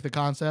make the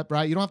concept,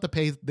 right, you don't have to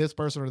pay this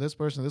person or this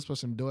person or this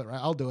person to do it, right?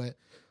 I'll do it.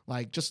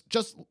 Like,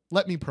 just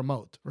let me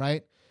promote,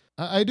 right?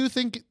 I do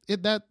think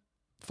that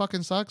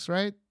fucking sucks,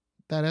 right?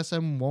 That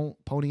SM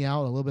won't pony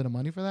out a little bit of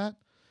money for that.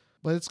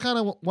 But it's kind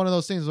of one of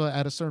those things where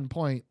at a certain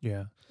point.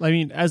 Yeah. I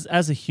mean, as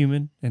a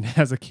human and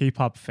as a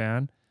K-pop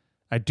fan,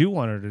 I do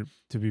want her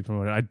to be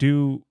promoted. I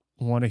do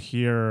want to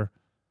hear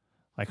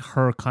like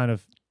her kind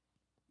of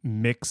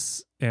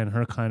mix and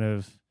her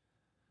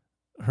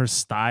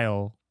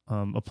style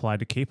applied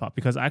to K-pop,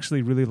 because I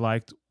actually really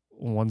liked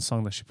one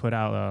song that she put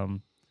out,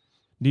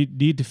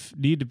 need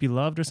to be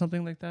loved or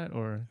something like that,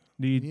 or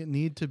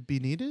need to be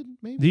needed,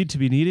 maybe need to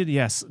be needed.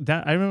 Yes,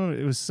 that I remember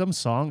it was some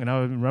song, and I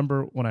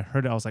remember when I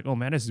heard it, I was like, oh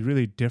man, it's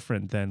really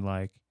different than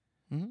like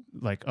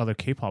other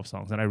K-pop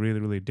songs, and I really,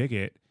 really dig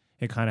it.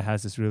 It kind of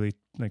has this really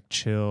like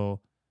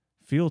chill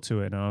feel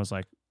to it, and I was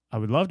like, I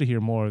would love to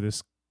hear more of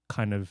this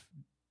kind of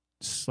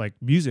like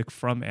music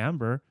from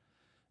Amber.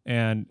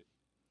 And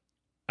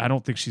I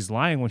don't think she's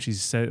lying when she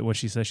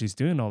says she's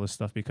doing all this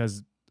stuff,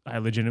 because I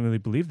legitimately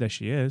believe that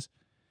she is.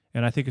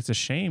 And I think it's a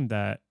shame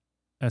that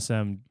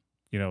SM,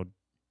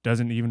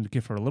 doesn't even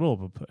give her a little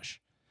of a push,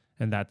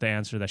 and that the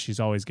answer that she's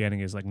always getting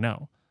is like,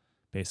 no,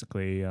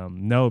 basically,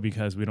 no,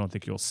 because we don't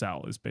think you'll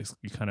sell, is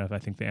basically kind of, I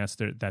think, the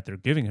answer that they're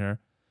giving her.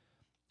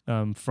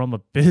 From a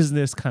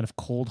business kind of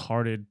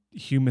cold-hearted,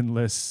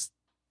 humanless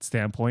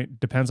standpoint,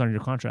 depends on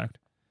your contract.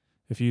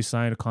 If you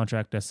sign a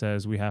contract that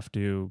says we have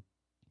to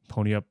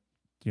pony up,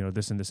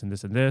 this and this and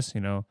this and this,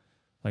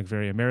 like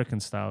very American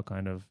style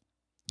kind of,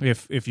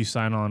 if you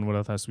sign on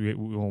with us, we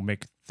will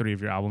make 3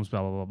 of your albums,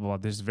 blah, blah, blah, blah.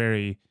 There's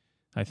very,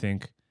 I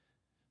think,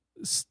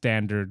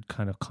 standard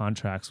kind of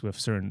contracts with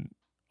certain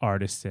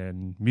artists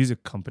and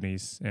music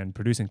companies and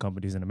producing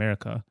companies in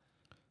America.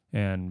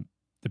 And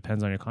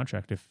depends on your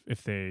contract.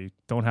 If they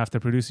don't have to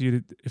produce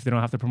you, if they don't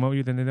have to promote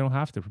you, then they don't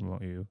have to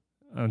promote you.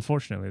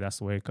 Unfortunately, that's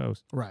the way it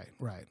goes. Right.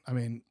 I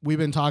mean, we've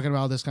been talking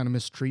about this kind of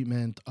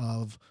mistreatment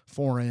of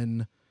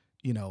foreign,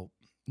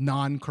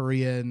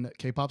 non-Korean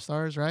K-pop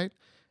stars, right?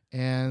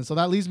 And so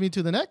that leads me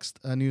to the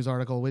next news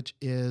article, which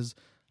is,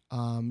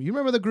 you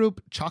remember the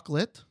group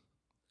Chocolate,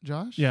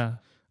 Josh? Yeah.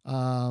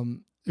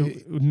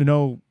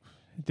 No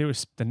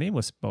The name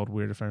was spelled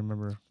weird if I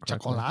remember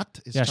correctly. Chocolat.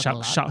 It's Yeah,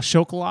 chocolat.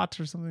 chocolat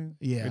or something.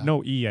 Yeah.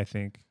 No E, I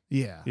think.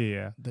 Yeah.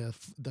 Yeah. The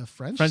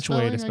French French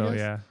way to spelling, I spell. guess.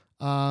 Yeah.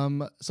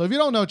 So if you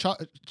don't know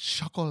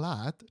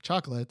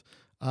chocolate,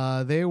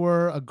 they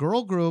were a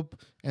girl group,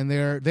 and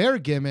their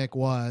gimmick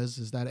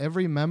is that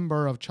every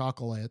member of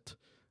Chocolate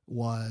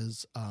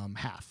was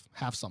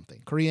half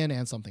something, Korean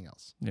and something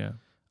else. Yeah.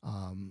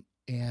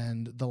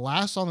 And the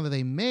last song that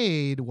they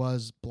made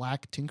was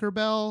Black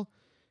Tinkerbell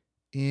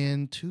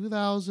in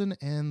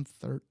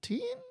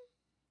 2013.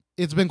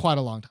 It's been quite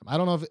a long time. I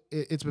don't know if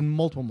it's been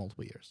multiple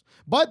years,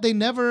 but they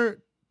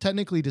never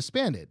technically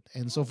disbanded.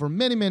 And so for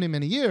many, many,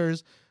 many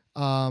years,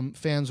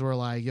 fans were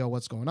like, yo,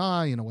 what's going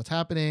on? You know, what's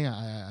happening?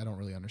 I don't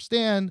really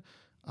understand.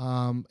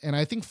 And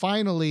I think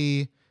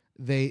finally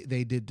they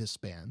did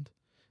disband.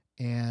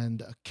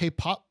 And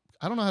K-pop,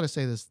 I don't know how to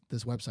say this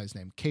website's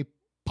name.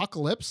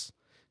 K-Pocalypse.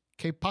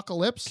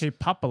 K-Popalypse.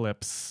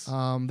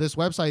 This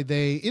website,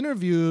 they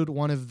interviewed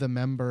one of the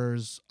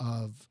members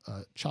of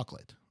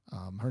Chocolate.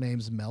 Her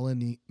name's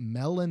Melanie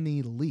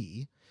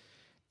Lee.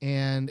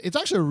 And it's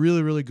actually a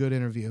really, really good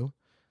interview.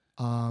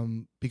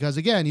 Because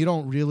again, you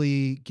don't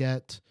really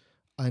get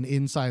an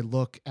inside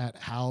look at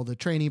how the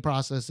training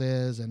process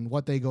is and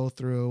what they go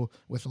through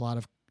with a lot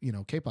of,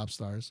 K-pop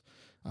stars.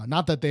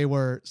 Not that they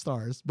were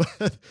stars,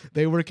 but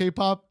they were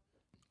K-pop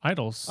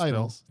Idols.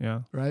 Idols. Still.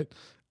 Yeah. right?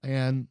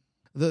 And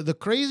the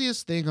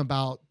craziest thing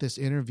about this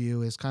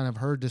interview is kind of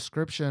her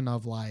description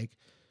of like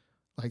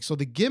so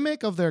the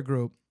gimmick of their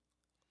group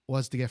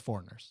was to get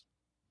foreigners.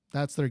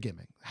 That's their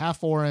gimmick. Half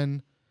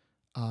foreign,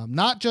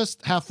 not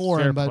just half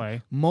foreign, Fair but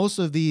play. most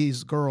of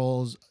these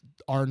girls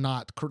are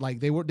not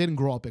didn't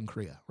grow up in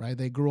Korea, right?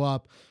 They grew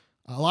up.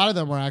 A lot of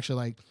them were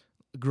actually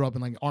grew up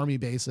in army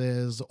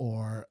bases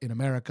or in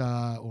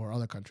America or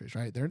other countries,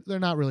 right? They're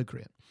not really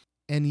Korean,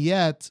 and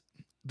yet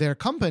their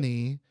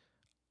company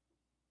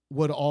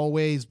would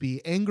always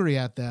be angry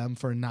at them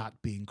for not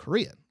being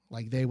Korean.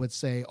 Like they would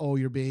say, "Oh,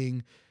 you're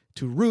being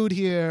too rude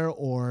here,"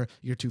 or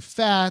 "You're too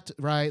fat,"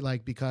 right?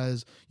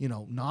 Because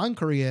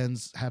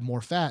non-Koreans have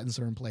more fat in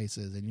certain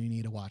places, and you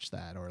need to watch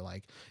that. Or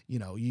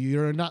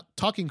you're not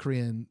talking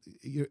Korean,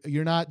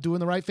 you're not doing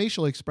the right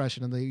facial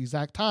expression in the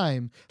exact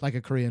time like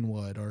a Korean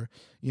would, or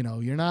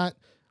you're not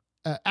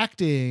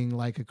acting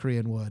like a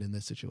Korean would in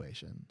this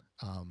situation.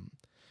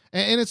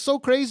 And it's so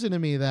crazy to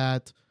me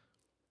that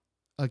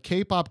a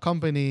K-pop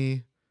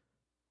company,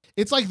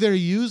 it's like they're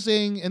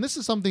using, and this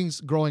is something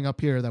growing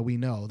up here that we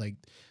know,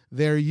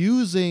 they're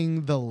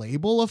using the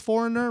label of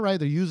foreigner, right?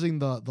 They're using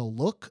the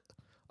look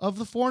of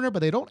the foreigner, but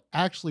they don't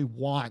actually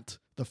want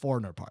the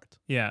foreigner part.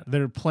 Yeah.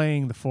 They're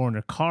playing the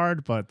foreigner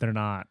card, but they're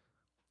not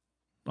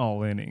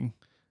all inning.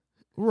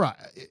 Right.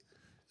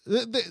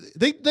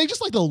 They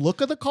just like the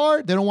look of the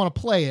card. They don't want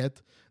to play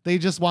it. They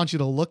just want you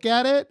to look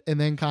at it and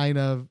then kind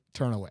of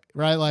turn away,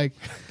 right?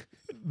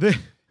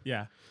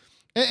 Yeah.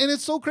 And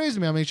it's so crazy to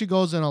me. I mean, she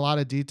goes in a lot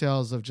of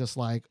details of just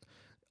like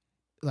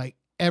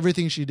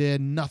everything she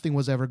did. Nothing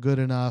was ever good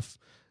enough.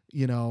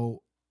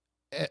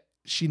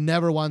 She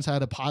never once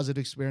had a positive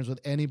experience with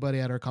anybody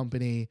at her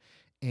company.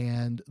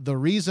 And the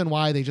reason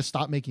why they just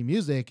stopped making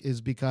music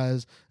is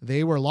because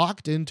they were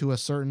locked into a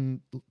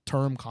certain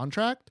term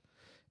contract,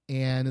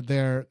 and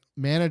their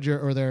manager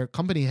or their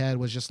company head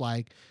was just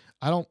like,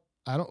 I don't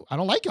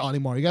like y'all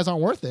anymore. You guys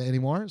aren't worth it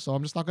anymore. So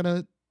I'm just not going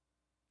to,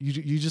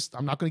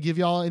 I'm not going to give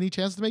y'all any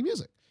chance to make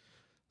music.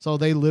 So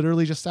they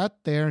literally just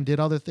sat there and did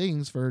other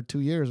things for 2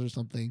 years or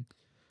something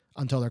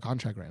until their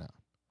contract ran out.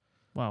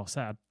 Wow.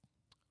 Sad.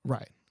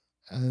 Right.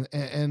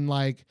 And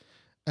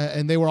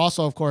they were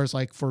also, of course,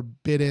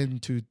 forbidden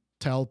to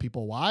tell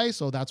people why.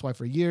 So that's why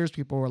for years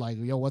people were like,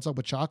 yo, what's up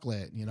with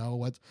Chocolate?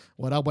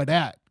 What up with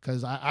that?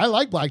 Because I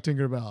like Black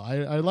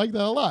Tinkerbell. I like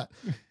that a lot.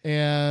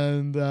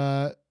 And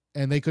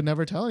they could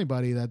never tell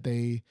anybody that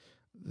they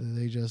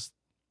just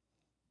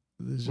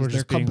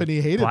their company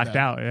hated blacked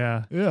them. out.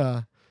 Yeah.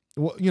 Yeah.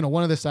 Well,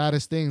 one of the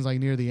saddest things,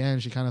 near the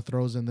end, she kind of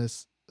throws in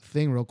this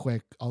thing real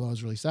quick, although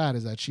it's really sad,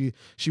 is that she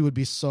would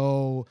be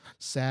so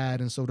sad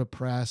and so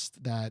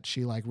depressed that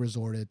she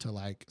resorted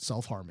to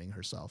self-harming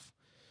herself.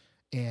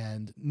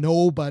 And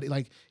nobody,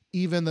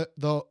 even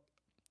the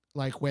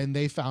when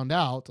they found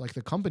out,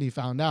 the company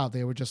found out,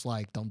 they were just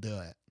like, don't do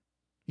it.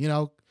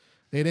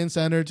 They didn't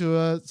send her to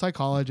a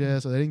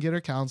psychologist, or they didn't get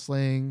her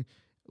counseling,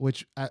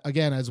 which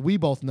again, as we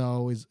both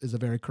know, is a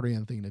very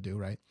Korean thing to do,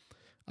 right?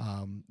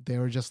 They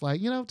were just like,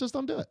 just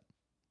don't do it.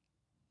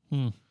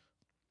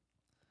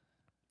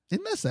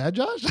 Isn't that sad,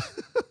 Josh?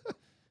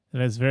 It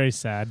is very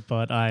sad,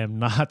 but I am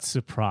not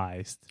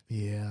surprised.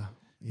 Yeah.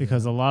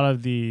 Because a lot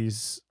of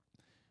these,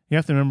 you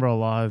have to remember, a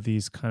lot of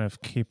these kind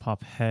of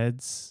K-pop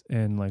heads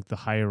and the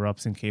higher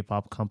ups in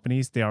K-pop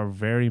companies, they are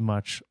very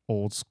much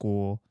old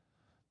school,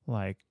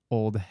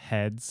 old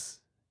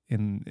heads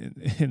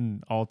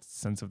in all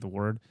sense of the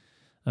word.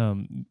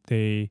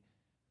 They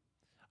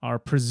are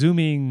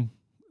presuming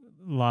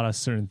a lot of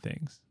certain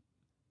things,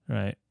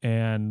 right?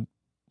 And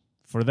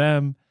for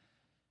them,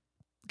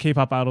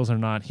 K-pop idols are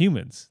not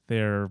humans;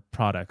 they're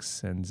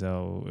products, and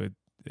so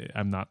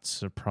I'm not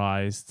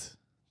surprised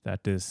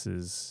that this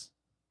is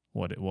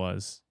what it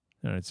was.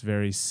 And it's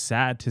very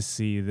sad to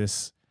see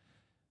this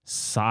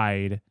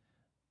side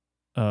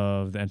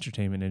of the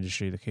entertainment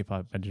industry, the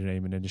K-pop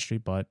entertainment industry,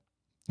 but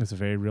it's a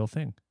very real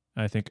thing.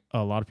 I think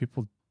a lot of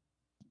people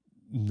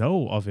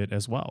know of it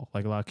as well.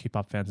 Like a lot of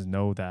K-pop fans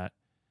know that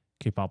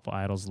K-pop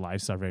idols'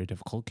 lives are very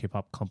difficult.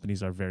 K-pop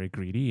companies are very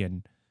greedy,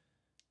 and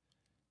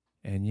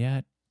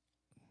yet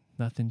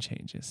nothing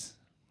changes.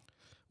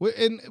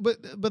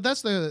 But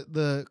that's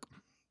the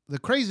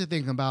crazy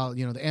thing about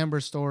the Amber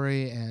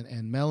story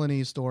and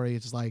Melanie's story.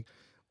 It's like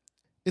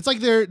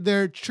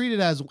they're treated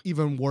as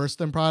even worse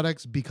than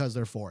products because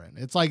they're foreign.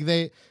 It's like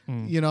their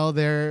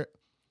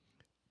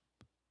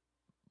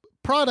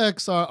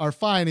products are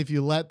fine if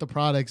you let the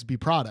products be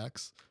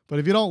products, but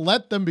if you don't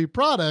let them be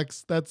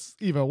products, that's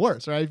even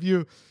worse, right?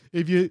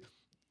 If you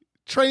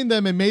train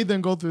them and made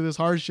them go through this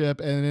hardship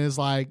and it's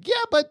like,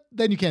 yeah, but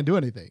then you can't do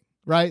anything,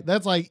 right?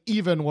 That's like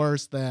even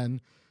worse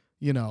than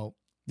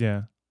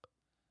Yeah.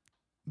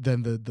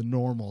 than the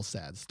normal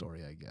sad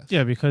story, I guess.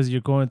 Yeah, because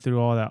you're going through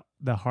all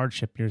that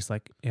hardship. You're just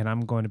like, and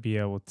I'm going to be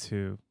able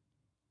to,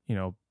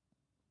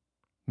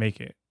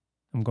 make it.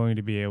 I'm going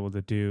to be able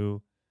to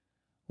do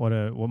what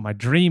my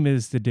dream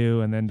is to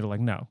do. And then they're like,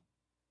 no,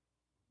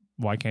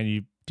 why can't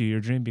you do your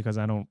dream? Because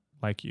I don't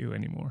like you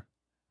anymore.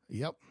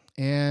 Yep.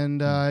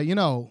 And I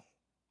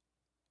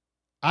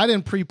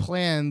didn't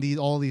pre-plan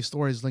all these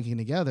stories linking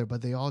together,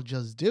 but they all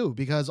just do.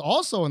 Because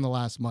also in the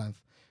last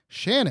month,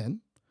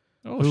 Shannon,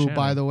 who,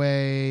 by the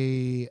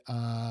way,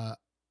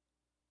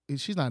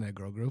 she's not in a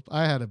girl group.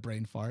 I had a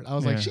brain fart. I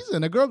was like, she's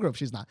in a girl group.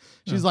 She's not.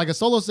 She's like a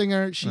solo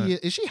singer.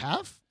 Is she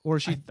half or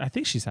is she? I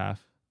think she's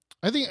half.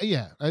 I think,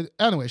 yeah.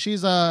 Anyway,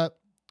 she's half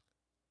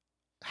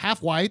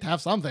white,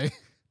 half something.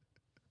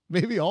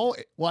 Maybe all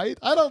white.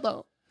 I don't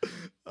know.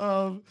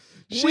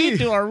 We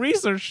do our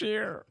research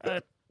here.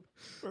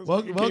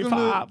 Welcome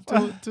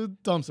to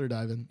Dumpster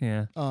Diving.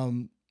 Yeah.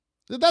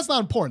 That's not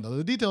important though.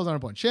 The details aren't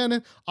important.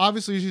 Shannon,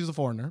 obviously, she's a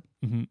foreigner,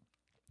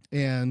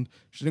 and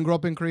she didn't grow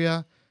up in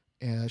Korea.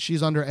 And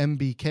she's under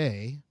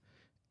MBK.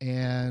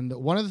 And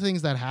one of the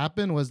things that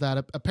happened was that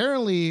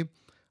apparently,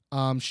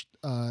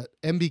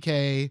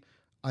 MBK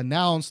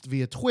announced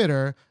via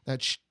Twitter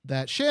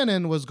that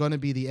Shannon was going to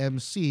be the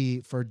MC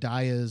for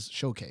Daya's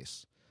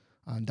showcase.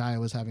 Daya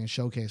was having a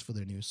showcase for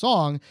their new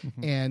song,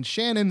 and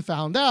Shannon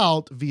found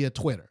out via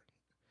Twitter.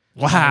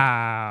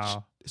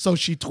 Wow. So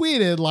she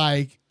tweeted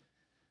like,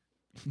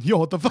 yo,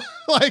 what the fuck?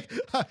 Like,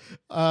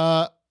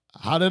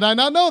 how did I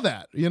not know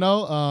that?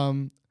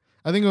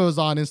 I think it was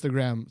on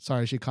Instagram.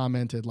 Sorry, she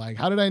commented like,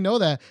 how did I know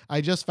that?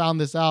 I just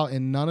found this out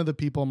and none of the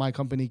people in my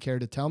company care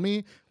to tell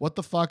me. What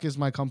the fuck is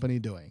my company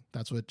doing?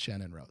 That's what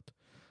Shannon wrote.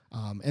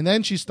 And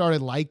then she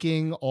started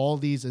liking all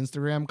these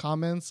Instagram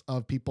comments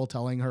of people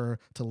telling her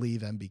to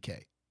leave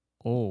MBK.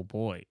 Oh,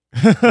 boy.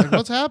 Like,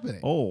 what's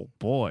happening? Oh,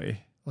 boy.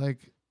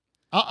 Like,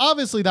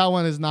 obviously that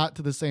one is not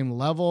to the same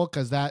level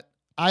because that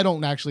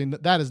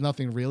has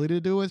nothing really to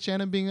do with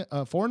Shannon being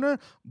a foreigner,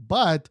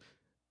 but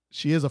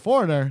she is a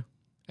foreigner.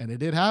 And it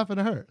did happen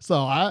to her.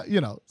 So,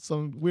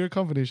 some weird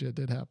company shit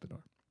did happen to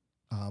her.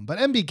 But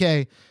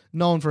MBK,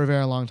 known for a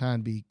very long time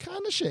to be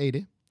kind of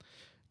shady.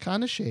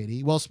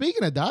 Well,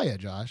 speaking of Daya,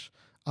 Josh,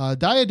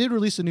 Daya did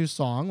release a new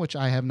song, which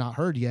I have not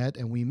heard yet.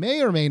 And we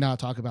may or may not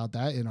talk about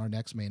that in our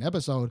next main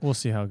episode. We'll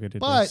see how good it is.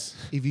 But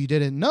if you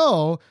didn't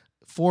know,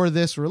 for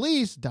this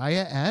release,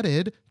 Daya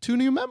added 2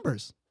 new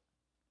members.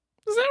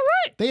 Is that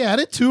right? They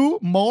added 2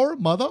 more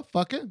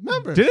motherfucking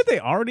members. Didn't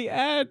they already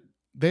add?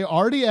 They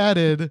already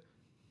added...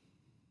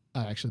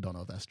 I actually don't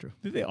know if that's true.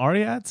 Did they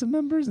already add some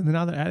members and then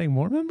now they're adding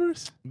more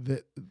members?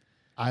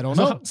 I don't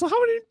know. So how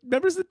many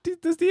members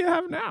does Dia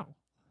have now?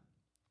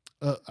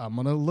 I'm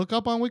going to look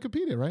up on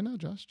Wikipedia right now,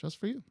 Josh, just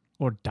for you.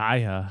 Or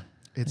Daya.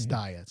 It's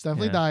Daya. It's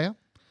definitely Daya.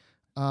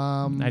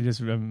 I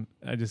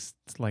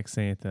just like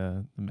saying it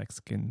the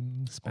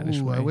Mexican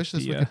Spanish way. I wish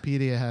this Dia.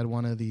 Wikipedia had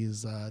one of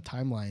these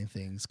timeline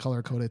things,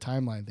 color-coded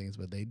timeline things,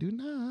 but they do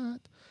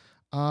not.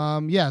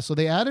 So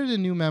they added a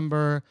new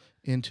member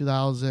in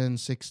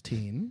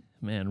 2016.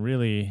 Man,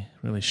 really,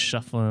 really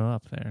shuffling it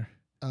up there.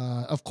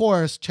 Of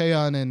course,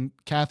 Cheon and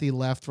Kathy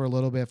left for a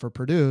little bit for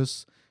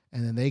Produce,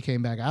 and then they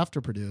came back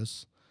after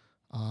Produce.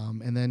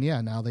 And then,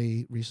 now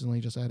they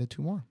recently just added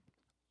 2 more.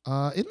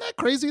 Isn't that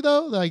crazy,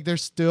 though? Like, they're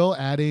still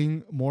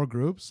adding more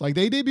groups. Like,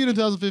 they debuted in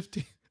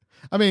 2015.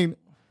 I mean...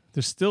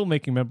 They're still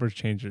making member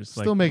changes.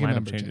 Still making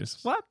member changes.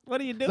 What?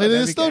 What are you doing? Like,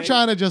 they're still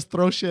trying to just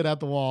throw shit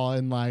at the wall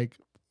and, like,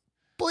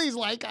 please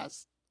like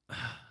us.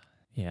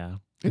 Yeah.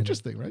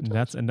 Interesting, right?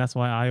 And that's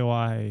why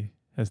IOI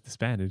has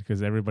disbanded,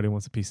 because everybody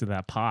wants a piece of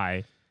that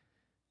pie,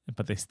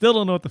 but they still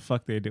don't know what the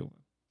fuck they're doing.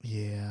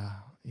 Yeah.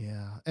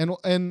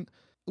 And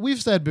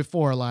we've said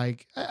before,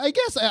 like, I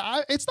guess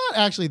it's not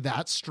actually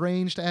that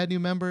strange to add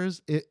new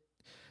members. It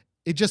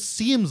just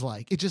seems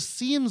like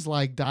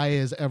Daya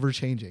is ever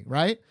changing,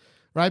 right?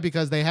 Right,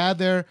 because they had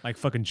their like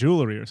fucking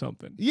jewelry or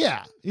something.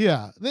 Yeah.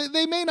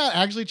 They may not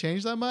actually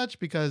change that much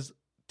because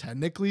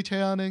technically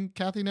Cheon and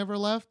Kathy never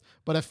left,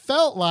 but it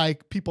felt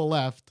like people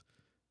left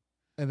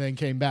and then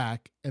came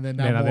back, and then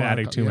now they're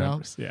adding 2 you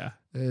members. Yeah,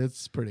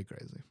 it's pretty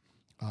crazy.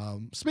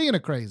 Speaking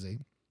of crazy,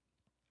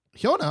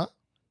 Hyuna,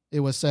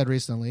 it was said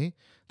recently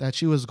that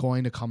she was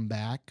going to come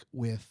back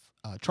with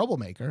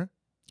Troublemaker,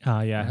 Yeah,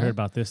 I Right. heard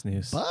about this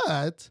news.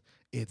 but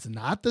it's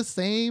not the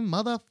same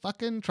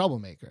motherfucking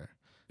Troublemaker.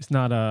 It's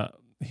not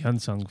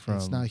Hyunsung from.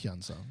 It's not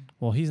Hyunsung.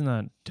 Well, he's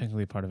not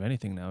technically part of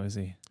anything now, is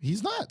he?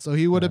 He's not. So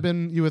he would have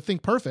been, you would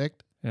think,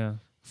 perfect Yeah.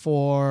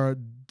 for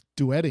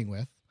duetting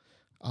with.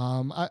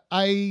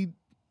 I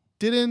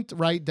didn't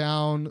write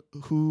down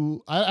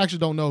who. I actually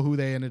don't know who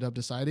they ended up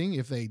deciding,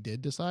 if they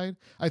did decide.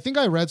 I think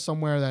I read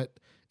somewhere that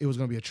it was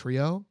going to be a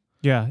trio.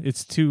 Yeah,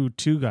 it's two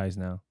guys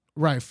now.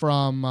 Right,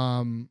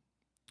 from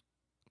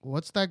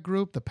what's that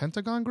group? The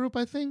Pentagon group,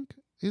 I think,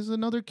 is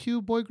another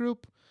Q boy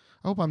group.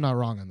 I hope I'm not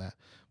wrong on that.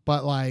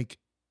 But like,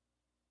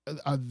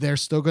 they're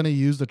still going to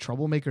use the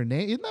Troublemaker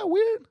name. Isn't that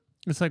weird?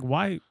 It's like,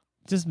 why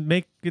just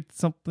make it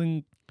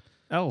something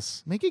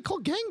else? Make it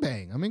called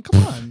Gangbang. I mean,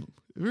 come on.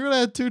 If you're going to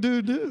have two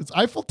dudes,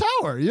 Eiffel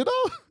Tower, you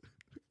know?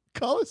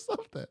 Call it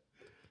something.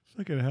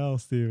 Fucking hell,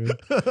 Steven.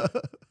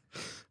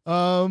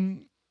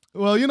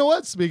 Well, you know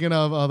what? Speaking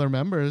of other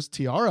members,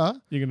 Tiara.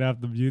 You're gonna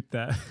have to mute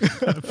that.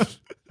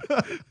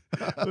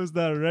 I was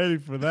not ready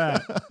for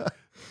that.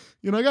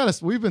 You know,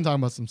 we've been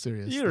talking about some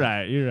serious You're stuff.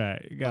 right. You're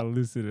right. You gotta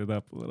loosen it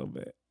up a little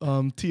bit.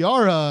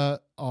 Tiara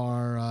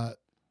are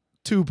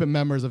two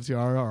members of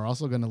Tiara are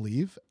also going to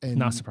leave.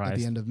 Not At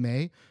surprised. the end of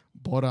May,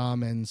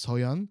 Boram and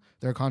Soyeon,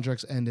 their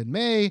contracts end in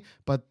May.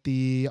 But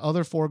the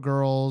other four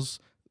girls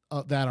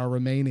that are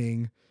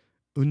remaining,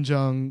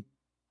 Eunjung,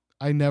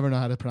 I never know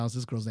how to pronounce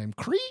this girl's name.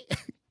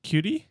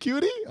 Cutie?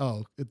 Cutie?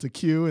 Oh, it's a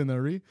Q in the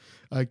re.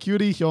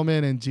 Cutie,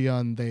 Hyomin, and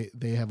Jiyeon,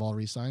 they have all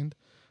resigned.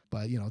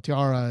 But, you know,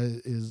 Tiara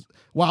is,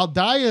 while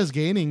Daya is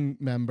gaining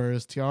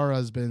members, Tiara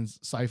has been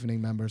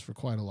siphoning members for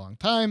quite a long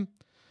time.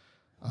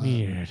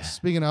 Weird.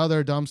 Speaking of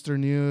other dumpster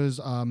news,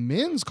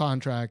 Min's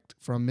contract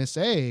from Miss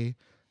A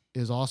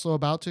is also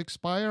about to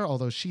expire,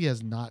 although she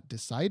has not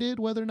decided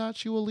whether or not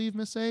she will leave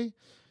Miss A.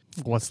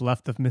 What's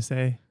left of Miss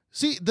A?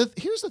 See,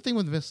 here's the thing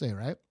with Miss A,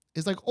 right?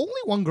 It's like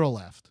only one girl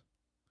left.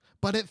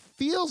 But it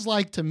feels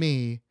like to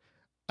me,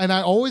 and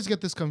I always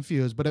get this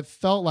confused, but it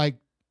felt like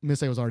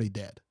Miss A was already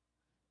dead.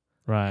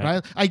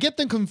 Right? I get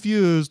them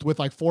confused with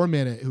like 4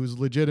 Minute, who's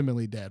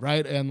legitimately dead,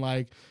 right? And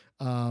like,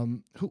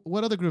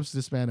 what other groups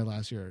disbanded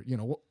last year? You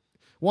know,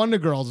 Wonder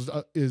Girls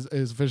is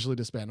officially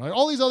disbanded. Like,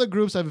 all these other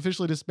groups have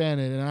officially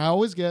disbanded, and I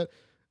always get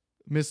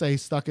Miss A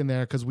stuck in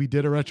there because we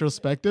did a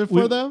retrospective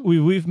for them.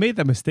 We've made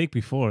that mistake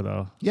before,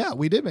 though. Yeah,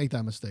 we did make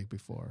that mistake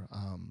before.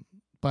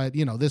 But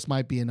you know, this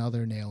might be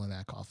another nail in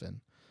that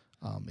coffin.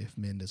 If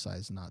Min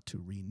decides not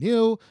to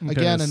renew. Again,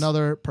 Because-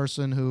 another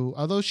person who,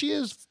 although she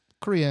is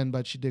Korean,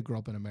 but she did grow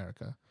up in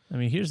America. I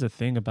mean, here's the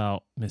thing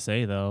about Miss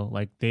A, though.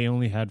 Like, they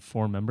only had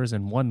 4 members,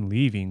 and one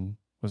leaving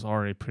was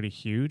already pretty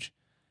huge.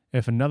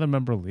 If another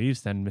member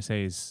leaves, then Miss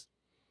A is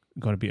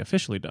going to be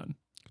officially done.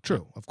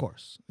 True, of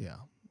course. Yeah.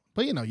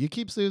 But you know, you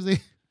keep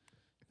Susie.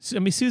 I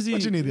mean, Susie,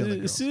 What you need the other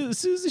girls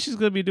Susie, she's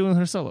going to be doing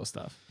her solo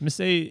stuff. Miss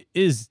A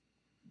is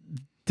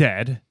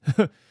dead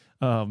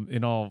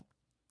in all,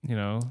 you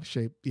know,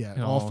 Shape, yeah,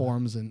 You all know,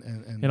 forms and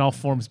in all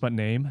forms but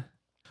name.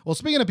 Well,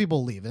 speaking of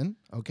people leaving,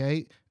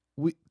 okay,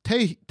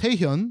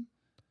 Taehyun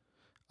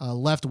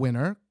left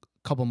Winner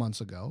a couple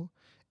months ago,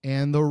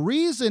 and the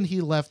reason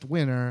he left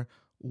Winner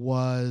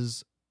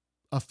was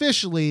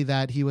officially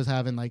that he was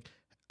having like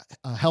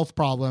health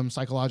problems,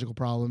 psychological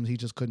problems. He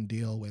just couldn't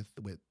deal with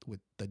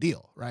the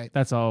deal, right?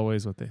 That's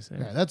always what they say.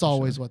 Yeah, that's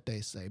always what they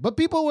say. But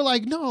people were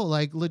like, no,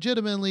 like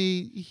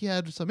legitimately, he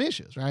had some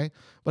issues, right?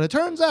 But it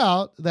turns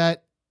out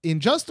that in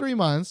just 3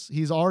 months,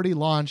 he's already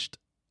launched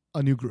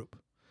a new group,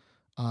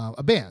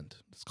 a band.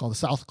 It's called the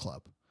South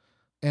Club.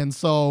 And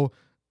so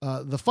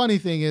the funny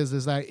thing is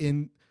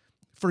that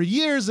for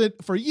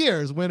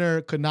years,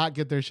 Winner could not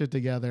get their shit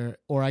together,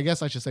 or I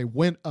guess I should say,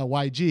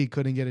 YG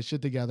couldn't get his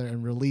shit together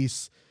and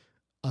release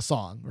a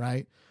song,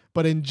 right?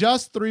 But in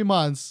just 3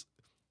 months,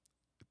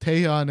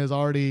 Taehyun has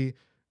already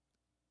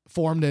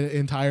formed an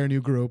entire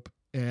new group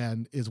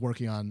and is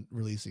working on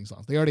releasing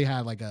songs. They already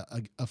had like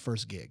a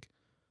first gig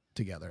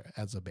together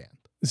as a band.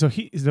 So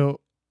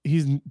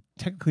he's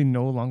technically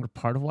no longer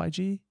part of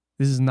YG.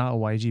 This is not a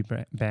YG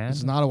band.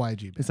 It's not a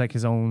YG band. It's like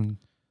his own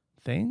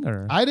thing,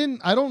 or I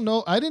didn't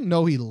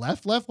know he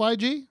left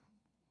YG.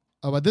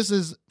 But this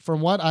is, from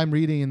what I'm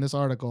reading in this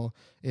article,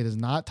 it is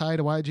not tied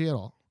to YG at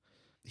all.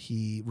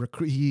 He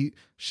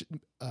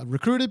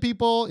recruited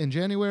people in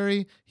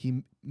January.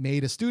 He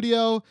made a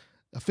studio,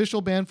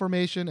 official band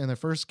formation, and their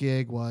first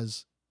gig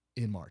was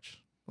in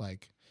March.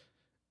 Like,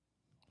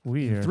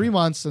 weird. 3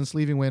 months since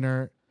leaving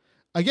Winter.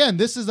 Again,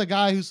 this is a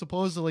guy who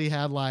supposedly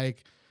had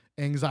like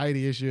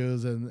anxiety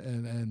issues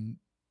and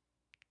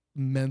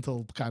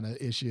mental kind of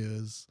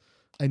issues.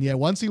 And yet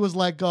once he was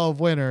let go of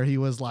Winter, he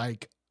was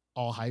like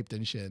all hyped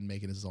and shit and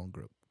making his own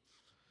group.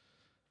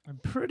 I'm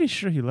pretty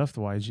sure he left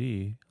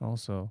YG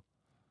also.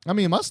 I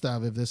mean, he must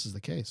have if this is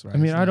the case, right? I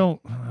mean, It's I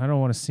not- don't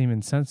want to seem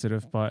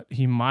insensitive, but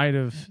he might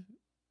have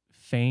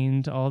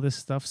feigned all this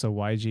stuff so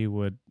YG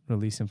would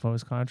release him from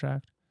his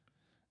contract.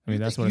 I mean,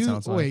 that's what it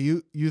sounds like. Wait,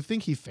 you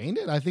think he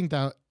fainted? I think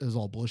that is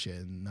all bullshit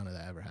and none of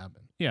that ever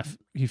happened. Yeah,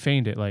 he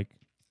feigned it. Like,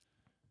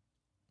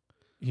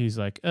 he's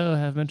like, oh, I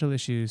have mental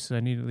issues, so I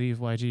need to leave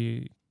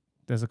YG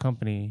as a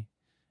company.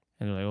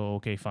 And they're like, oh,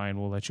 okay, fine,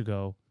 we'll let you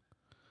go.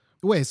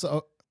 Wait,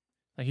 so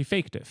Like, he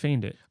feigned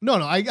it. no,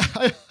 I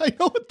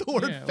know what the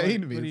word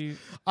feigned means.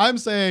 I'm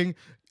saying,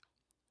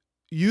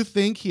 you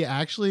think he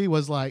actually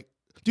was like?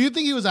 Do you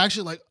think he was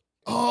actually like,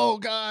 oh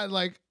God,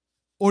 like,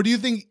 or do you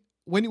think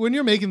when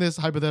you're making this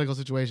hypothetical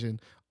situation,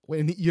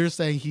 when you're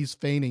saying he's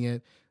feigning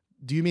it,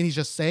 do you mean he's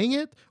just saying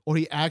it, or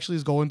he actually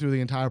is going through the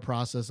entire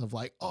process of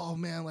like, oh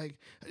man, like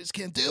I just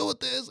can't deal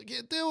with this, I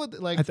can't deal with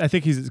it, like I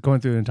think he's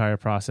going through the entire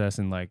process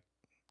and like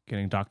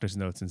getting doctor's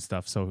notes and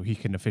stuff so he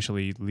can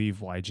officially leave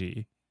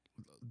YG.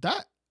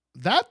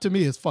 that to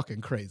me is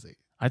fucking crazy.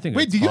 I think.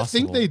 Wait, it's do you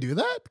possible. think they do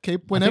that?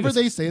 Whenever it's-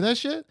 they say that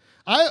shit,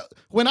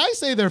 when I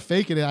say they're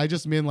faking it, I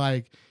just mean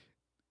like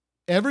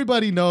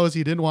everybody knows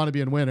he didn't want to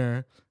be in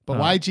Winter, but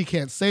YG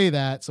can't say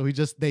that, so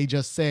they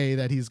just say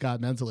that he's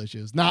got mental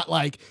issues. Not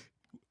like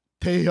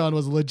Taehyun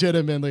was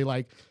legitimately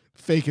like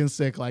faking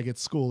sick, like at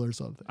school or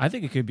something. I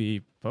think it could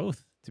be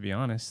both, to be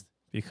honest.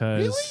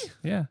 Because Really?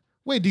 yeah,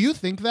 Wait, do you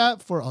think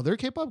that for other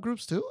K-pop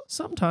groups too?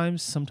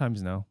 sometimes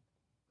no.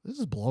 This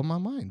is blowing my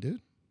mind, dude.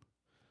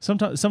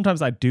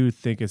 Sometimes I do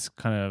think it's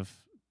kind of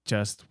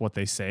just what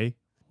they say,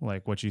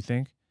 like what you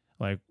think.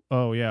 Like,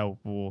 oh yeah,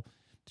 well,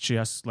 she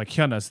has like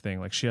Hyuna's thing,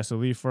 like she has to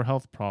leave for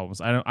health problems.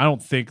 I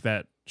don't think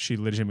that she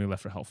legitimately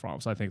left for health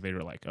problems. I think they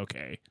were like,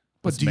 okay.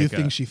 But let's do you make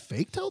think she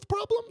faked health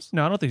problems?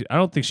 No, I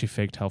don't think she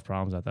faked health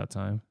problems at that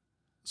time.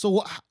 So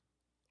what?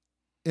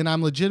 And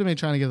I'm legitimately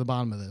trying to get to the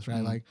bottom of this, right?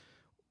 Mhm. Like,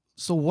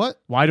 so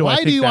what? Why do I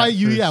think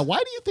that? Why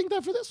do you think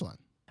that for this one?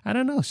 I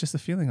don't know. It's just a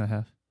feeling I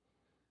have.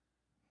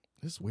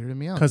 This is weirding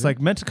me out. Because dude.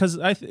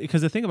 like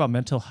because the thing about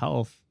mental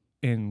health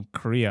in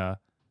Korea,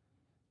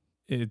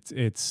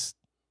 it's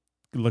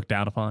looked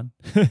down upon,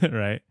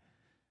 right?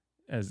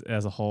 As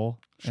a whole,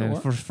 Sure.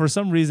 and for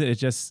some reason it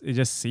just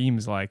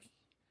seems like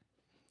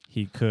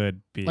he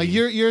could be like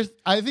you're.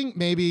 I think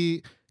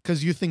maybe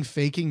because you think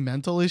faking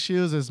mental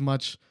issues is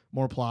much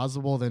more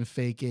plausible than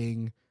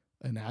faking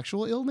an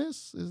actual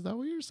illness. Is that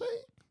what you're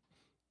saying?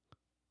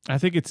 I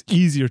think it's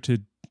easier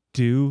to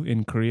do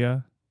in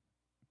Korea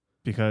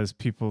because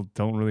people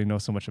don't really know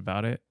so much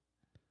about it.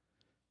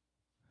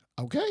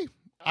 Okay,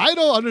 I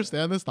don't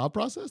understand this thought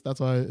process. That's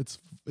why it's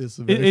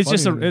very It's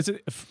just funny to me.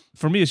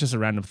 for me. It's just a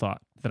random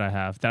thought that I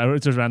have.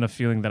 It's a random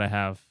feeling that I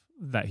have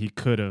that he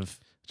could have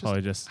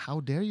probably just How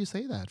dare you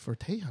say that for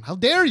Taehyun? How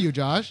dare you,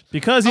 Josh?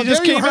 because he How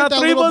just dare you came hurt out that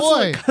 3 little months.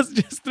 boy? Because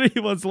just 3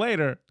 months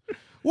later.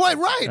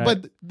 Right.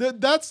 But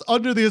that's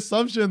under the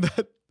assumption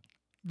that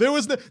there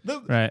was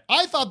Right.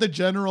 I thought the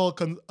general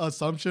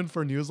assumption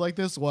for news like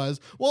this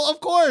was, well, of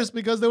course,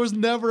 because there was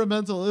never a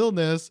mental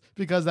illness,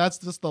 because that's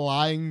just the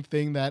lying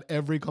thing that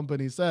every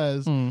company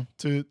says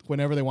to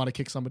whenever they want to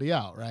kick somebody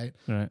out, right?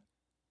 Right.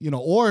 You know,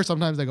 or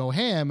sometimes they go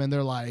ham and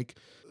they're like,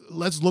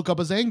 let's look up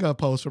a Zanga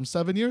post from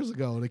 7 years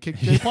ago to kick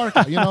Jay Park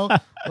out, you know?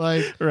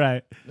 Like,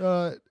 Right.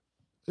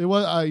 it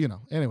was, you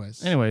know,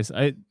 anyways,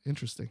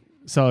 interesting.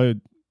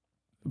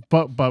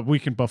 But we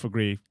can both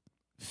agree,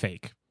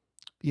 fake.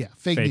 Yeah,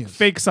 fake news.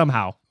 Fake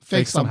somehow.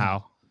 Fake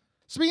somehow.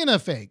 Speaking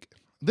of fake,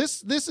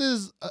 this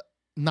is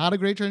not a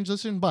great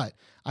transition, but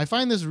I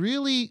find this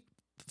really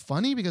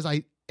funny because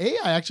I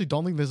actually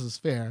don't think this is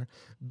fair.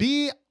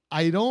 B,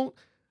 I love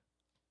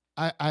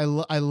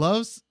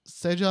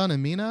Sejong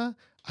and Mina.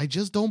 I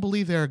just don't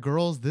believe there are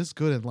girls this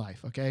good in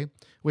life, okay?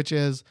 Which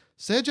is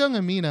Sejong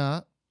and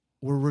Mina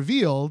were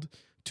revealed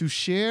to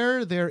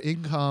share their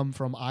income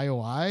from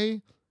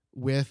IOI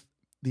with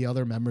the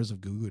other members of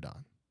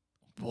Gugudan.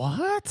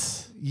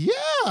 What?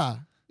 Yeah.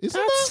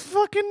 That's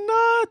fucking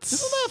nuts.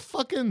 Isn't that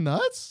fucking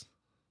nuts?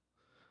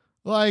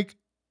 Like,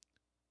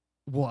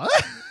 what?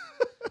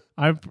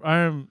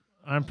 I'm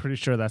pretty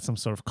sure that's some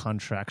sort of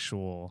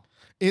contractual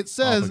It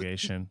says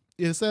obligation.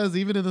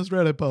 Even in this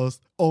Reddit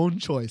post, own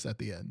choice at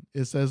the end.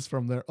 It says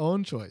from their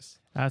own choice.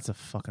 That's a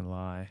fucking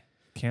lie.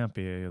 Can't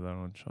be their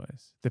own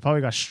choice. They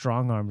probably got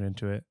strong armed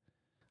into it.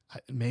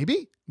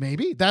 Maybe.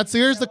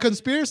 Here's the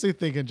conspiracy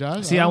thinking,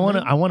 Josh. See, I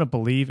want to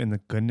believe in the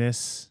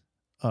goodness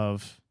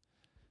of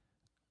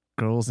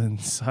girls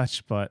and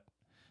such, but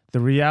the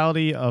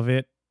reality of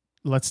it,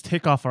 let's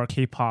take off our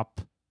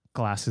K-pop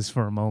glasses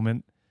for a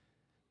moment.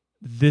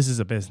 This is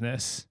a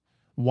business.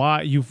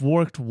 Why you've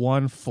worked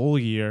 1 full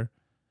year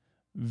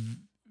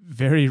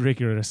very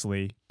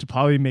rigorously to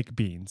probably make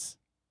beans,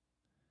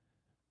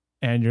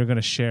 and you're going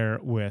to share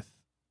with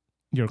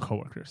your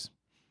coworkers.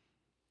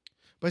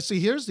 But see,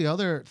 here's the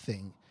other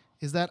thing,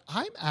 is that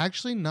I'm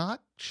actually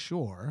not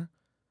sure.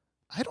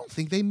 I don't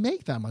think they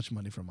make that much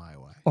money from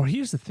IOI. Or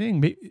here's the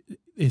thing.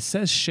 It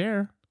says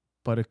share,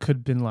 but it could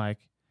have been like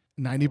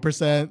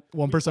 90%,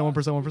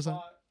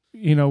 1%.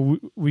 You know,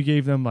 we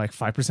gave them like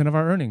 5% of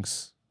our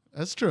earnings.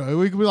 That's true.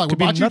 We could be like, we Could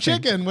be bought you nothing.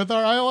 chicken with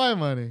our IOI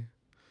money.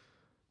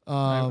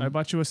 I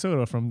bought you a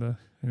soda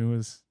and it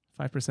was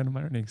 5% of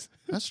my earnings.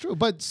 That's true.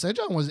 But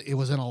Sejong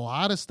was in a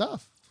lot of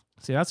stuff.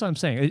 See, that's what I'm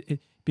saying.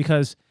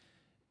 Because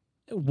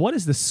what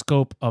is the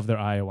scope of their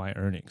IOI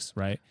earnings,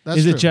 right? That's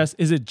is true.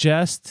 it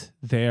just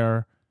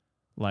their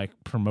like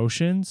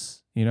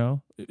promotions, you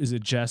know? Is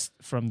it just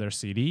from their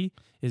CD?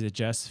 Is it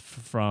just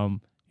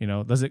from, you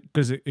know, does it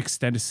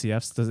extend to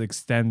CFs? Does it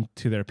extend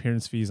to their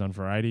appearance fees on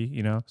Variety,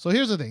 you know? So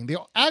here's the thing. The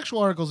actual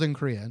article's in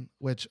Korean,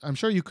 which I'm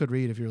sure you could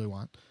read if you really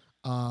want.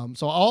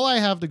 So all I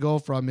have to go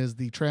from is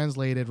the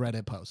translated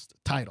Reddit post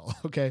title,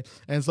 okay?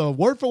 And so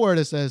word for word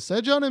it says,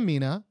 Sejong and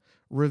Mina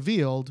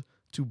revealed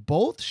to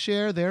both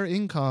share their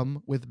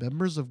income with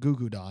members of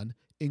Gugudan,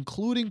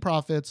 including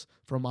profits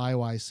from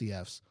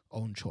IOICF's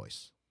own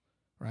choice,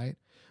 right?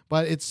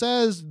 But it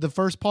says the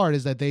first part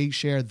is that they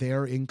share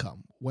their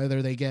income,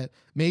 whether they get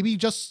maybe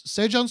just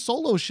Sejong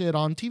solo shit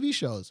on TV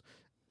shows.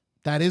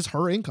 That is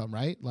her income,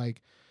 right?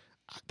 Like,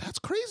 that's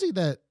crazy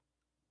but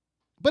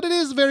it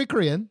is very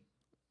Korean,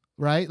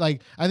 right?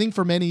 Like, I think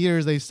for many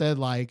years they said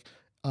like,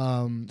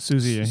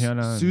 Suzy and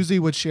Hyuna. Suzy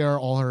would share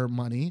all her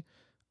money.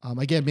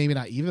 Again, maybe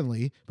not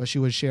evenly, but she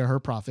would share her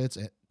profits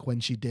when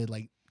she did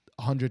like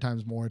 100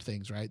 times more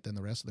things, right, than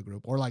the rest of the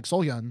group. Or like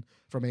Sohyun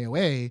from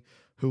AOA,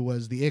 who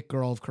was the it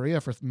girl of Korea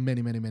for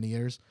many, many, many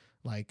years.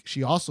 Like,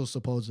 she also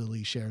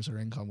supposedly shares her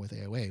income with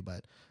AOA.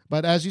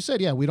 But as you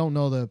said, yeah, we don't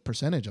know the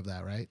percentage of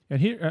that, right?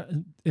 And here,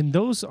 and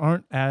those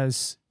aren't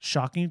as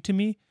shocking to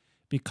me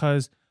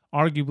because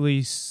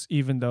arguably,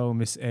 even though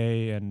Miss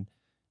A and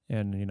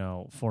you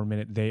know 4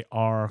 Minute, they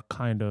are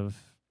kind of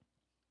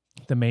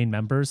the main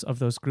members of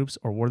those groups,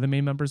 or were the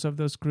main members of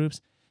those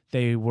groups,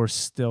 they were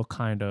still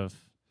kind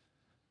of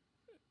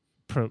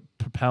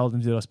propelled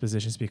into those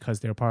positions because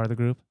they're part of the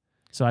group.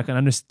 So I can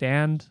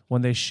understand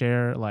when they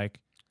share like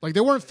they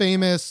weren't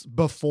famous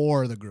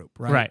before the group,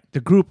 right? Right.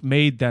 The group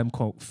made them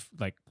quote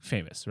like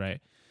famous,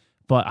 right?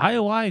 But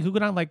IOI,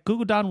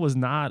 Gugudan was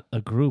not a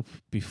group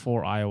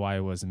before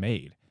IOI was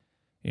made.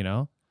 You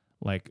know,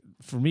 like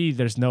for me,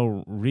 there's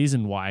no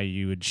reason why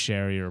you would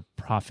share your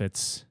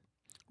profits.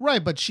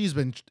 Right, but she's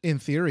been in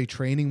theory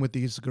training with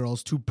these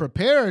girls to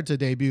prepare to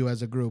debut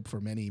as a group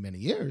for many, many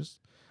years.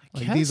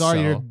 Like, guess these are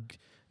so.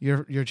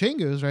 your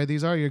chingus, right?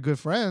 These are your good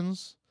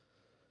friends.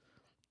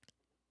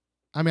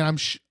 I mean,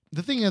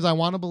 the thing is, I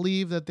want to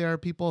believe that there are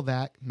people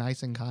that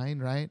nice and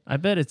kind, right? I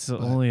bet it's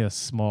only a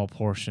small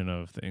portion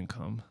of the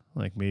income,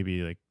 like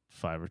maybe like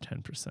 5 or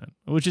 10%,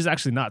 which is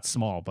actually not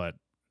small, but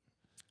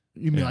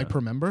You mean Yeah. like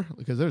per member?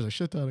 Because there's a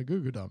shit ton of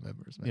Gugudan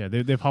members, man.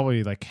 yeah, they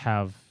probably like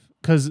have,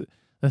 because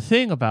the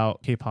thing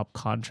about K-pop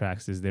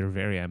contracts is they're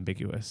very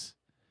ambiguous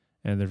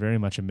and they're very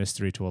much a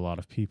mystery to a lot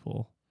of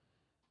people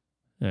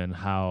and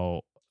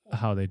how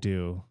they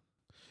do.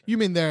 You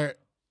mean they're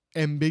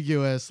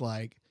ambiguous,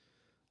 like,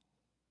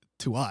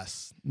 to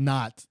us,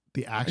 not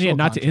the actual Yeah,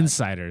 not to contract.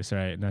 insiders,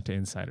 right? Not to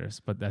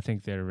insiders, but I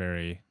think they're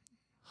very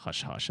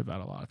hush-hush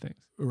about a lot of things.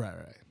 Right.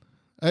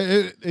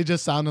 It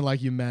just sounded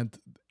like you meant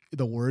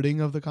the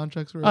wording of the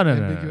contracts were No.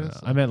 ambiguous.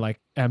 I meant like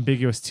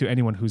ambiguous to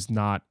anyone who's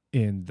not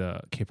in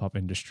the K-pop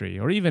industry,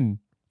 or even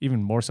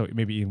more so,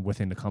 maybe even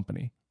within the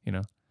company. You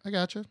know, I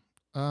gotcha.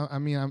 I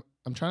mean,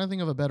 I'm trying to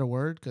think of a better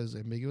word because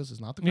ambiguous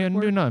is not the yeah, correct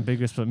maybe word. not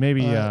ambiguous, but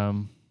maybe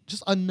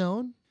Just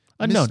unknown.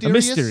 unknown,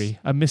 Mysterious?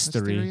 a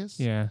mystery, Mysterious?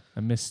 yeah,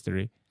 a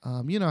mystery,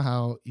 You know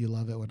how you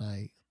love it when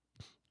I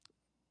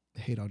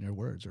hate on your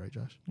words, right,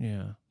 Josh?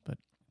 yeah. But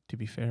to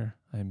be fair,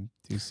 I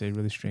do say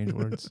really strange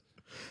words.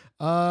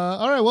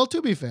 All right. Well,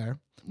 to be fair,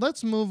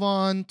 let's move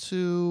on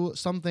to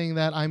something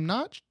that I'm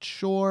not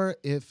sure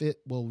if it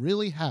will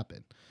really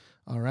happen.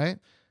 All right.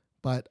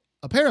 But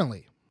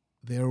apparently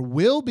there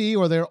will be,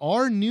 or there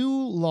are new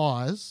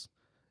laws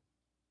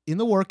in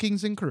the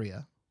workings in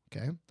Korea,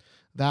 okay,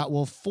 that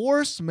will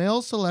force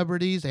male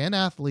celebrities and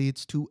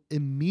athletes to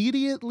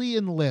immediately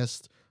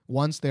enlist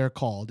once they're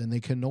called, and they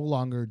can no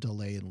longer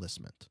delay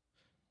enlistment.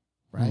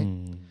 Right.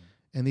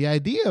 And the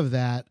idea of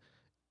that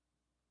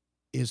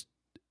is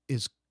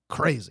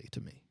crazy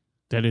to me.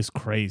 That is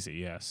crazy.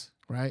 Yes.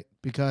 Right?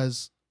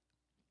 Because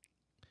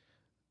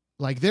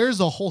like there's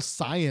a whole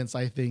science,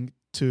 I think,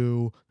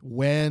 to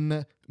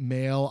when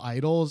male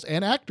idols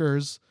and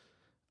actors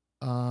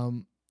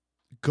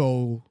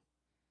go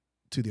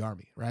to the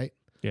army, right?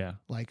 Yeah.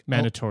 Like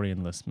Mandatory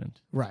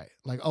enlistment. right.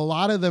 Like a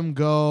lot of them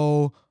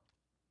go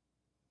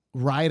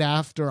right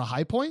after a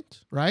high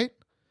point, right?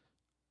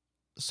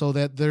 So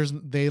that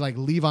they like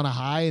leave on a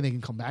high and they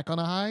can come back on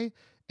a high.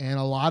 And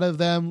a lot of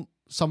them,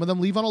 some of them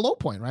leave on a low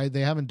point, right?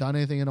 They haven't done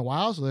anything in a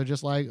while. So they're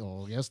just like,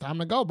 oh, I guess time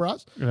to go,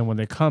 bros. And then when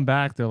they come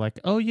back, they're like,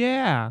 oh,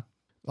 yeah.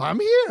 I'm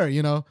here,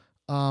 you know?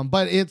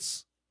 But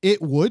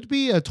it would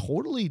be a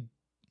totally,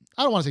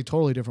 I don't want to say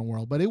totally different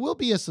world, but it will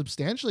be a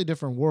substantially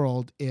different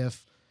world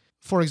if,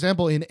 for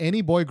example, in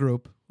any boy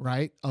group,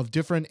 right, of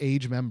different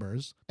age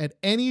members, in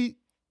any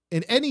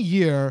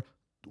year,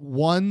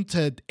 1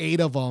 to 8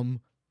 of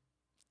them,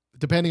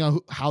 depending on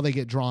how they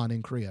get drawn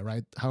in Korea,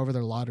 right? However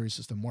their lottery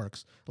system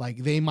works, like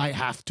they might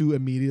have to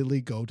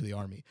immediately go to the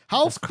army.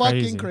 How That's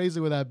fucking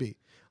crazy would that be?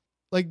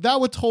 Like that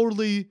would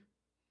totally,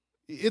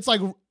 it's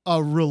like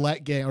a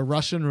roulette game, a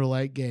Russian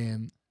roulette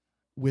game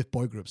with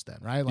boy groups then,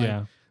 right? Like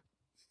Yeah.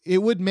 it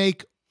would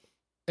make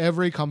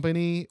every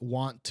company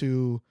want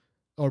to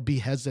or be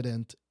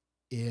hesitant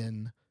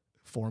in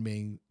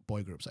forming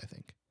boy groups, I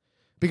think.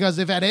 Because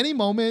if at any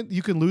moment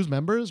you can lose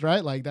members,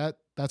 right? Like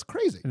that's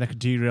crazy. And that could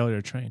derail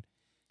your train.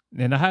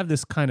 And I have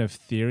this kind of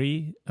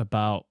theory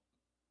about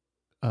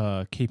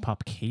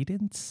K-pop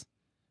cadence,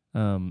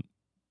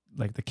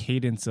 like the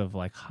cadence of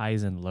like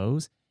highs and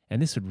lows,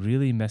 and this would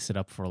really mess it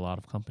up for a lot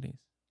of companies.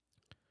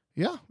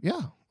 Yeah.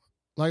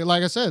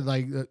 Like I said,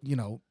 like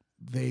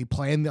they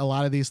plan a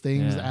lot of these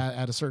things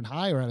at a certain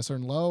high or at a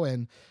certain low,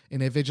 and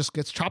if it just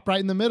gets chopped right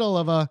in the middle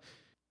of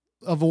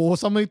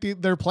something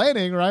they're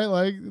planning, right?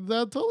 Like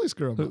that totally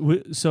screw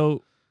them.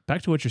 So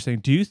back to what you're saying,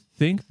 do you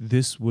think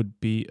this would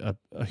be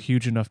a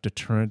huge enough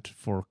deterrent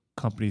for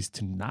companies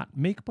to not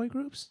make boy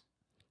groups?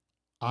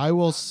 I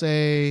will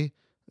say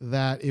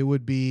that it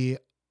would be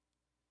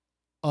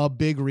a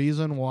big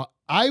reason why.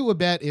 I would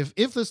bet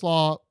if this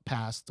law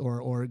passed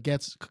or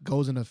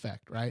goes into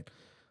effect, right?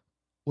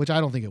 Which I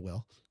don't think it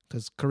will,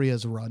 because Korea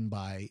is run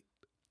by,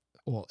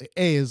 well,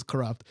 A is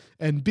corrupt,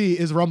 and B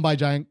is run by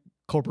giant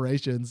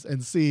corporations,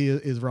 and C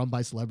is run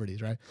by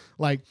celebrities, right?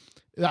 Like,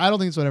 I don't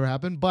think this would ever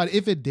happen. But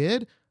if it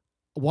did,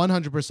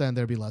 100%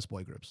 there'd be less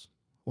boy groups.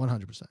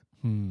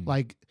 100%.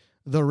 Like,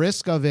 the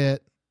risk of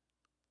it,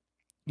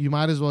 you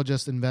might as well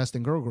just invest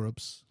in girl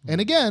groups.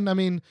 And again, I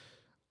mean,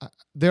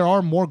 there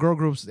are more girl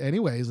groups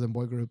anyways than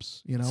boy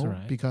groups,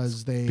 right.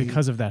 because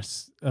of that,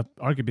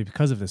 arguably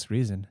because of this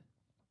reason.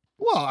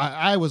 Well,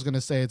 I was going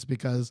to say it's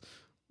because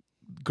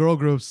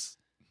girls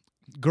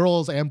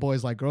and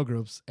boys like girl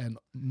groups, and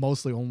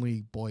mostly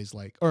only boys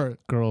like, or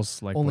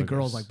girls like only boy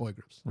girls groups. like boy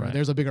groups. Right.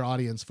 There's a bigger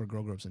audience for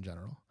girl groups in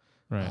general.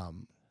 Right.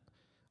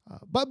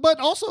 But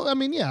also, I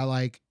mean, yeah,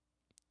 like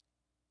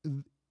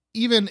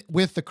even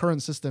with the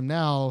current system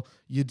now,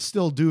 you'd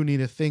still do need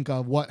to think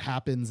of what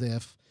happens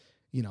if,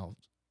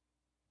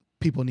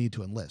 people need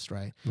to enlist,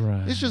 right?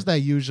 Right. It's just that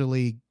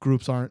usually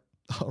groups aren't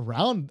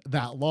around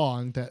that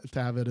long to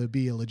have it to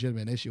be a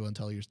legitimate issue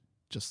until you're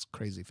just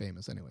crazy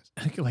famous anyways.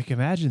 Like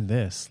imagine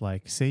this,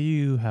 like say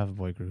you have a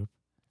boy group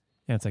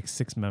and it's like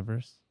 6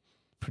 members,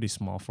 pretty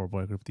small for a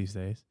boy group these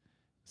days.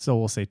 So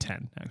we'll say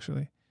 10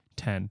 actually,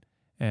 10.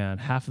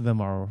 And half of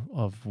them are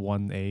of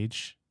one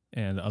age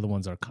and the other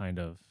ones are kind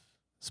of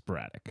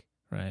sporadic,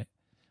 right?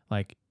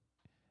 Like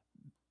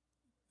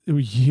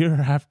year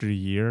after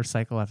year,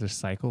 cycle after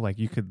cycle, like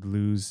you could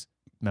lose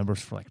members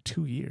for like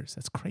 2 years.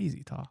 That's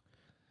crazy talk.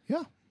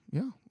 Yeah.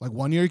 Like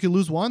 1 year you could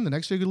lose 1, the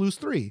next year you could lose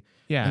 3.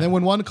 Yeah. And then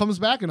when 1 comes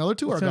back, another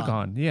 2 are They're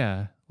gone.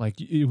 Yeah. Like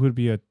it would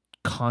be a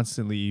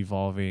constantly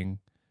evolving.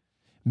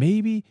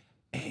 Maybe,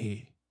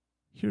 hey,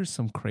 here's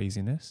some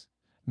craziness.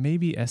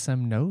 Maybe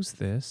SM knows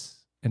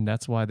this, and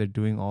that's why they're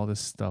doing all this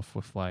stuff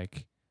with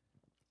like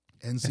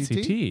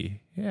NCT.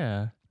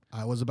 Yeah.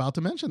 I was about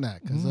to mention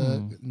that because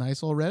a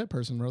nice old Reddit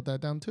person wrote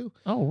that down too.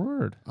 Oh,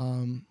 word.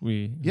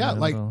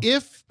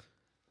 If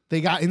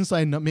they got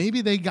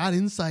maybe they got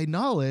inside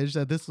knowledge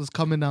that this was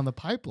coming down the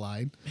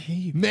pipeline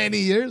many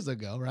years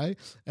ago, right?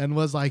 And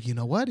was like, you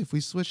know what? If we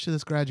switch to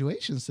this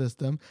graduation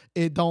system,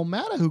 it don't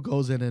matter who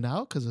goes in and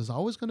out because there's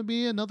always going to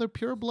be another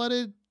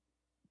pure-blooded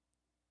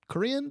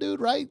Korean dude,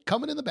 right?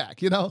 Coming in the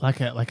back,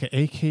 Like a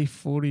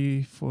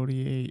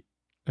AK-48.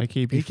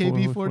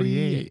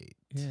 AKB-48.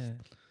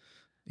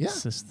 Yeah.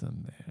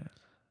 System there.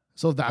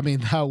 So,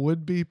 that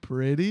would be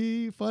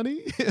pretty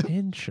funny.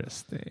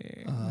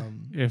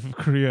 Interesting. If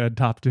Korea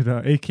adopted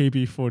an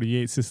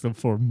AKB-48 system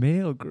for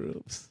male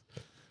groups.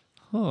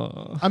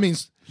 Huh. I mean,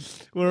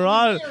 we're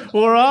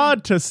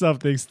on to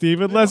something,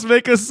 Steven. Let's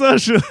make a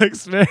social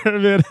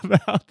experiment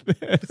about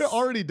this. they're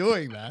already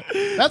doing that.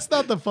 That's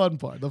not the fun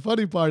part. The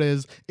funny part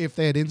is if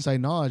they had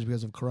inside knowledge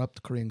because of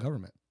corrupt Korean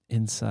government.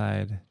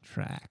 Inside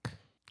track.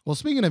 Well,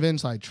 speaking of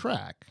inside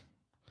track,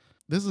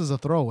 this is a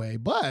throwaway,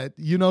 but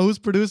you know who's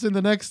producing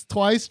the next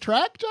Twice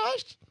track,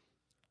 Josh?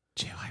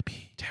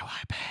 JYP.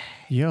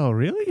 Yo,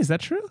 really? Is that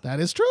true? That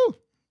is true.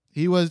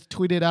 He was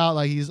tweeted out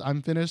like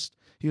I'm finished.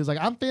 He was like,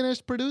 I'm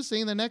finished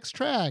producing the next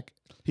track.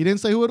 He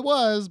didn't say who it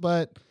was,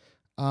 but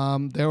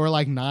there were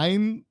like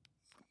nine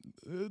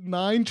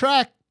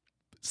track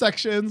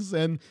sections,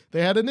 and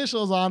they had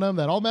initials on them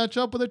that all match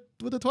up with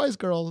the Twice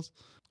girls.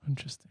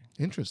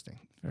 Interesting.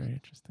 Very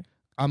interesting.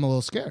 I'm a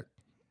little scared.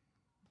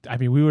 I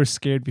mean, we were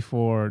scared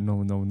before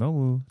No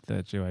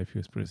that JYP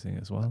was producing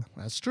as well.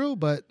 That's true,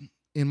 but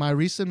in my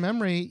recent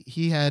memory,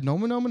 he had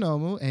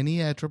Nomu and he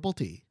had Triple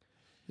T.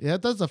 Yeah,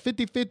 that's a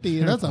 50-50,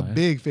 and that's a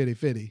big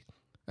 50-50.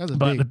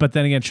 But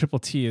then again, Triple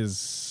T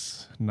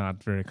is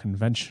not very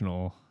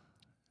conventional.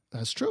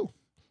 That's true.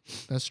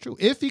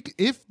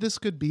 If this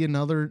could be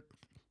another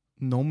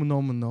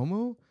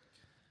Nomu,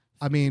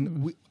 I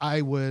mean,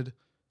 I would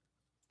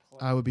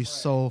be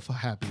so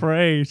happy.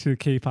 Pray to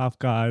K-pop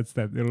gods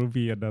that it'll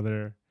be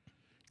another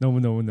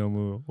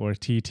Nomu or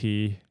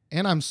TT.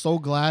 And I'm so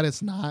glad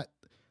it's not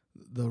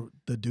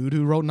the dude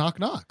who wrote Knock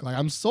Knock. Like,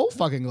 I'm so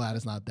fucking glad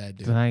it's not that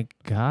dude. Thank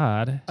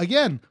God.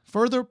 Again,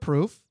 further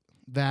proof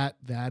that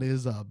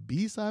is a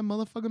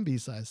motherfucking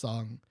B-side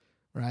song,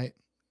 right?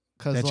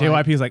 That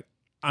JYP is like,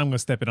 I'm going to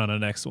step in on the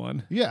next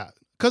one. Yeah.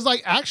 Because,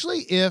 like, actually,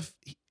 if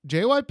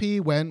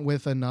JYP went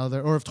with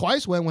another, or if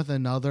Twice went with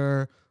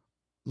another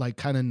like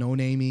kind of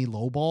no-namey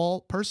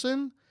lowball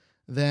person,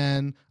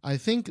 then I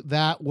think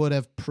that would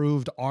have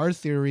proved our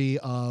theory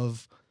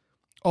of,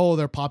 oh,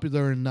 they're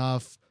popular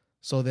enough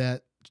so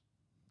that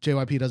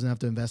JYP doesn't have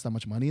to invest that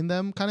much money in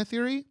them kind of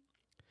theory.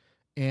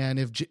 And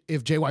if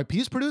JYP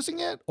is producing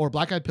it or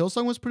Black Eyed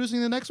Pilseung was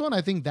producing the next one,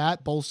 I think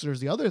that bolsters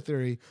the other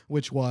theory,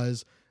 which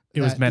was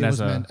It was meant as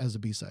a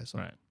B-side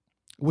song, right.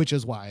 which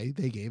is why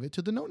they gave it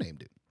to the no-name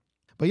dude.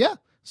 But yeah,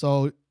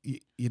 so you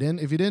didn't,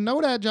 if you didn't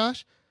know that,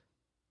 Josh,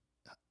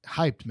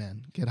 hyped,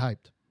 man, get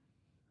hyped.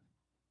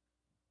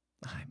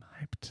 I'm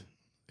hyped.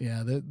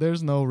 Yeah,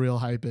 there's no real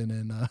hype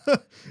in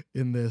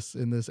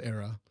this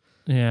era.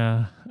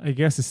 Yeah, I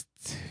guess it's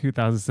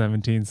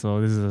 2017,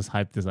 so this is as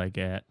hyped as I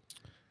get.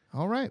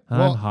 All right,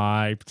 I'm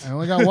hyped. I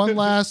only got one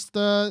last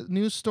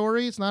news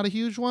story. It's not a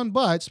huge one,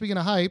 but speaking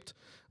of hyped,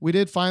 we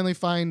did finally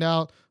find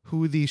out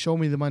who the Show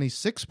Me the Money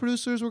 6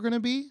 producers were going to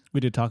be. We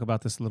did talk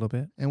about this a little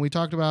bit. And we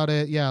talked about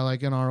it,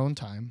 like in our own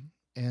time.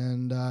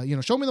 And,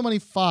 Show Me the Money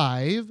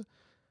 5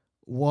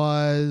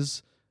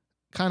 was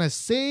kind of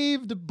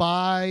saved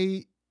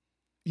by,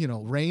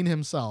 Rain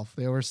himself.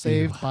 They were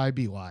saved by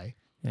BY.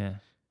 Yeah.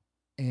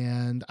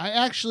 And I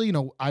actually,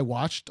 I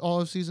watched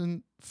all of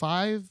season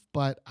 5,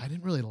 but I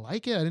didn't really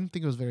like it. I didn't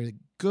think it was very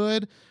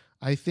good.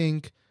 I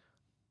think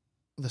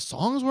the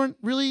songs weren't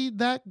really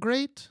that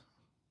great.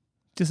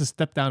 Just a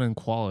step down in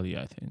quality,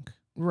 I think.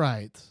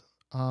 Right.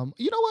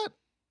 You know what?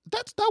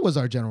 That was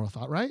our general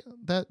thought, right?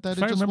 That it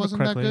just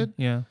wasn't correctly, that good.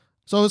 Yeah.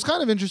 So it's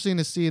kind of interesting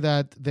to see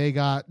that they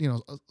got,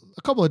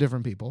 a couple of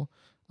different people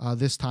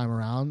this time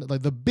around.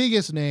 Like the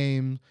biggest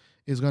name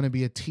is going to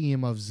be a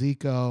team of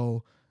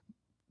Zico,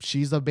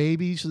 She's a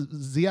Baby,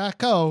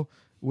 Zico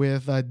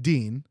with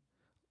Dean.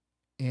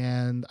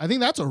 And I think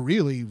that's a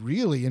really,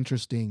 really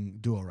interesting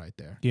duo right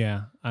there.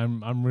 Yeah.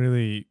 I'm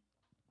really,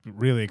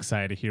 really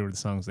excited to hear what the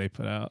songs they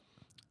put out.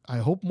 I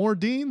hope more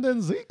Dean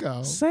than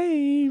Zico.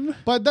 Same.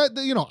 But that,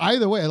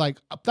 either way, like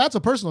that's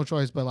a personal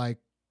choice, but like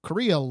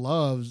Korea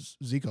loves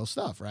Zico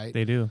stuff, right?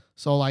 They do.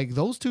 So like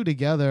those two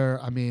together,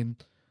 I mean,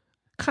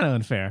 Kind of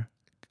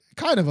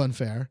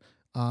unfair.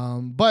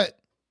 But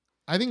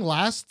I think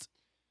last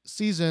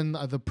season,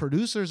 the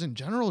producers in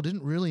general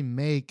didn't really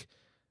make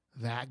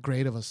that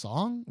great of a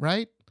song,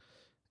 right?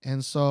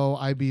 And so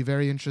I'd be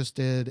very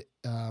interested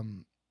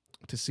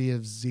to see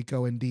if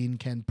Zico and Dean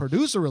can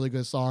produce a really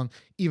good song,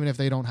 even if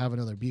they don't have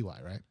another BY,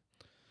 right?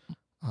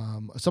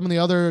 Some of the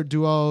other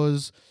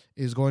duos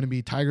is going to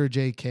be Tiger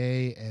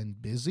JK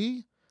and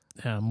Busy.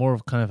 Yeah, more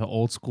of kind of an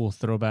old school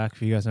throwback.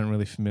 If you guys aren't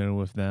really familiar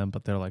with them,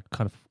 but they're like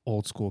kind of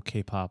old school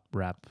K-pop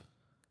rap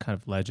kind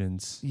of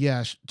legends.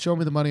 Yeah, Show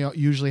Me the Money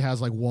usually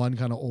has like one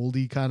kind of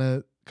oldie kind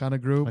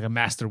of group. Like a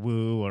Master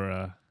Wu or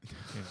a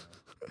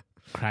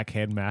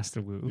crackhead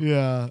Master Wu.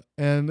 Yeah,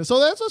 and so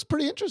that's just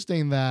pretty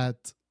interesting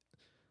that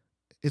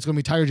it's going to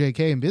be Tiger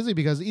JK and Busy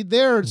because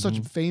they're such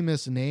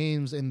famous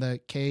names in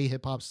the K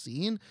hip hop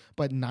scene,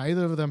 but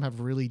neither of them have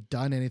really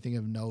done anything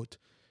of note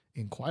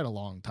in quite a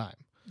long time.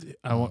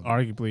 I want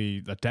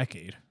arguably a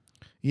decade.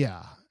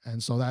 Yeah,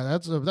 and so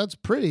that's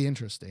pretty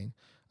interesting.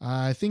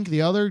 I think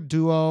the other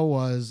duo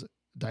was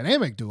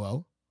Dynamic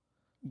Duo.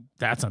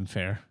 That's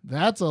unfair.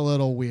 That's a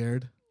little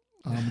weird.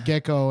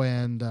 Gecko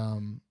and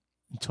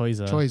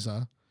Choiza.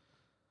 Choiza.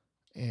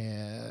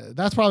 And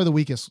that's probably the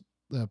weakest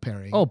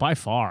pairing. Oh, by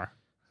far.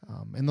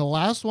 And the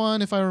last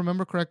one, if I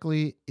remember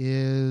correctly,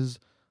 is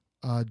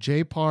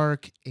J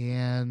Park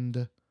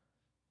and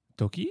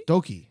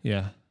Doki?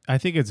 Yeah. I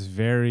think it's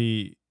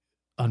very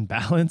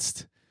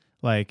unbalanced.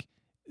 Like,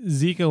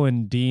 Zico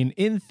and Dean,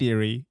 in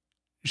theory,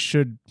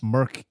 should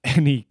murk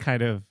any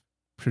kind of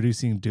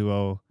producing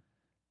duo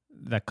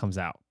that comes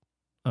out.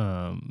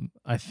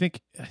 I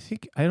think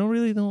I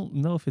don't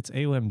know if it's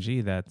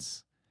AOMG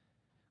that's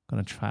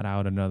gonna trot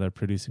out another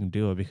producing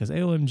duo because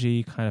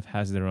AOMG kind of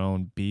has their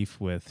own beef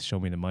with Show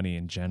Me the Money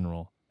in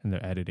general in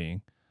their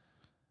editing.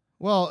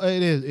 Well,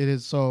 it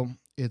is. So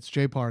it's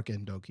J Park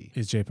and Doki.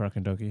 Is J Park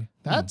and Doki?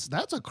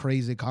 That's a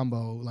crazy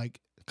combo.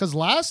 Like, because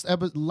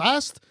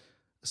last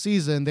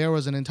season there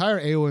was an entire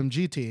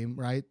AOMG team,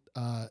 right?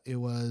 It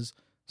was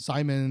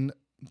Simon,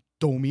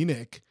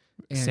 Dominic,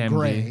 and Sam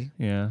Gray.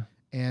 D. Yeah.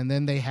 And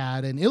then they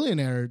had an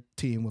Illionaire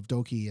team with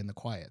Doki and The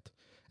Quiet.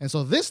 And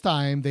so this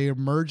time they are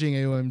merging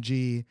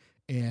AOMG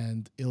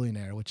and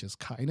Illionaire, which is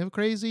kind of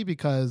crazy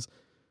because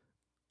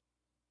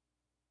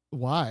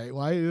why?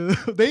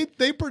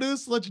 They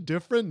produce such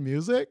different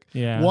music.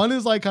 Yeah. One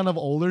is like kind of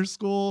older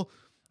school.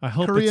 I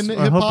hope Korean it's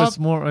hip-hop.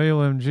 more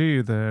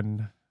AOMG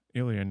than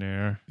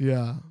Illionaire.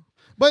 Yeah.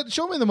 But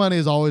Show Me the Money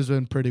has always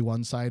been pretty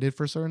one-sided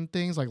for certain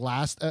things. Like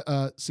last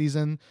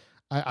season,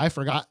 I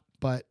forgot,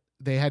 but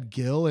they had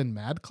Gil and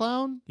Mad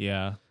Clown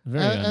Yeah.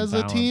 Very as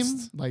a team.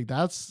 unbalanced. Like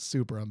that's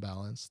super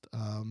unbalanced.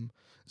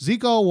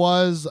 Zico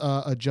was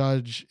a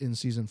judge in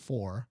season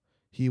 4.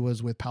 He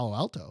was with Palo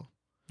Alto.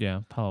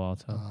 Yeah, Palo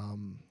Alto.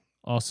 Um,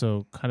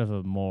 Also kind of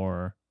a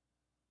more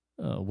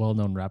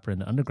well-known rapper in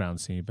the underground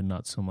scene, but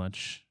not so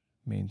much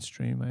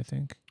mainstream, I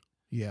think.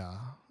 yeah.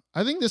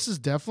 I think this is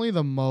definitely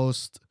the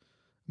most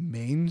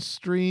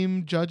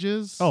mainstream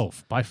judges. Oh,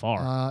 by far.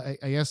 I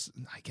guess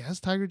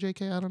Tiger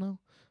JK. I don't know.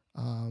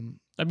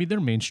 I mean, they're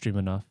mainstream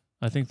enough.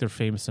 I think they're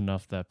famous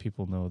enough that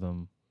people know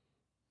them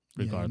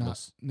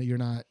regardless. Yeah, you're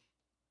not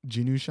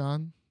Jinu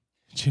Shan.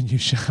 Jin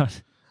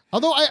Yushan.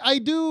 Although I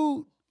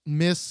do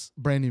miss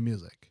brand new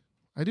music.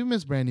 I do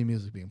miss brand new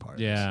music being part of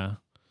this. Yeah.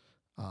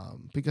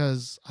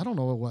 Because I don't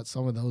know what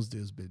some of those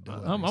dudes been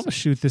doing. I'm going to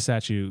shoot this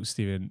at you,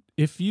 Steven.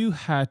 If you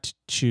had to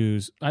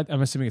choose,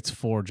 I'm assuming it's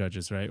 4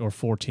 judges, right? Or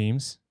 4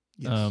 teams.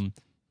 Yes.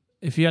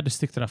 If you had to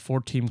stick to that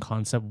 4-team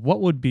concept,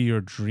 what would be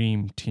your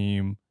dream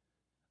team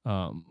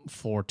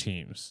 4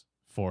 teams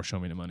for Show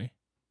Me the Money?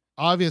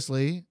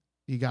 Obviously,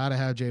 you got to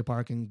have Jay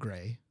Park and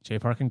Gray. Jay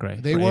Park and Gray.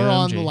 They for were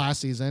on AOMG. the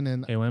last season,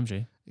 and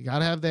AOMG. you got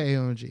to have the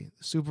AOMG.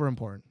 Super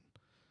important.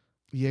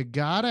 You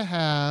got to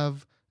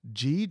have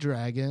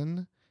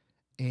G-Dragon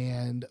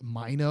and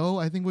Mino,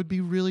 I think would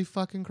be really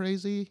fucking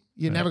crazy.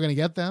 You're Right. never going to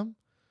get them.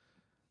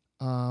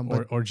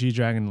 But, Or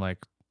G-Dragon,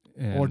 like...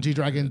 or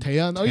G-Dragon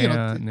Taeyeon. Oh, you know,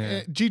 Taeyeon,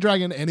 yeah.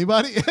 G-Dragon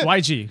anybody.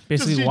 YG.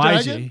 Basically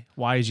G-Dragon?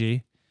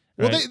 YG.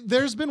 Well, Right?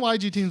 there's been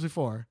YG teams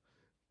before.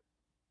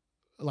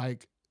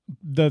 Like...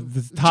 the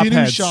top Jinu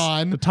heads.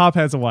 Shan. The top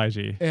heads of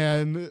YG.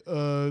 and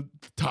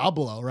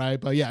Tablo,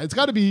 right? But yeah, it's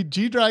got to be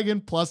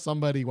G-Dragon plus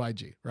somebody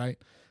YG, right?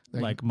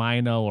 Like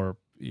Mino or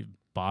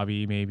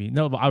Bobby, maybe.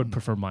 No, but I would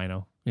prefer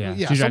Mino. Yeah,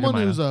 yeah, G-Dragon someone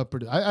Mino. who's a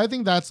producer. I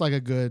think that's like a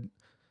good.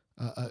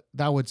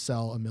 That would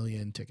sell 1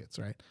 million tickets,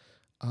 right?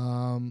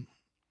 I'm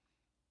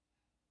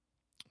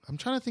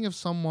trying to think of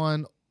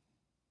someone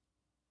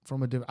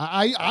from a different.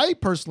 I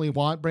personally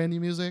want brand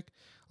new music.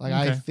 Like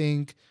I Okay.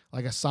 think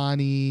like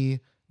Asani,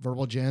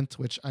 Verbal Gent,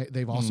 which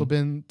they've also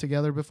been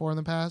together before in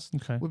the past,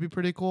 Okay. would be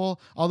pretty cool.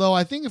 Although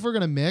I think if we're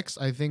gonna mix,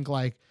 I think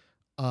like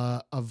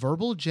a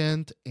Verbal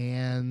Gent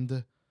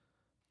and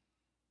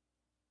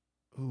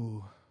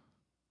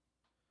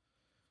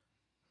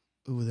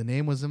the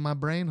name was in my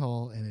brain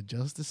hole and it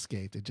just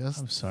escaped. It just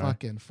I'm sorry.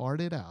 fucking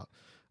farted out.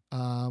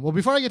 Well,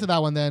 before I get to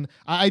that one, then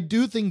I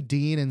do think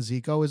Dean and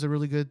Zico is a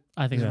really good.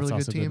 I think is a that's really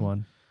also a good team.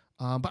 one.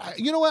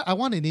 You know what? I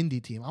want an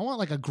indie team. I want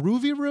like a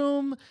Groovy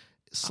Room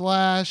 /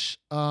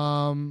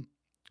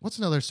 what's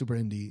another super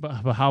indie?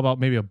 But how about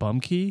maybe a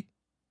Bumkey?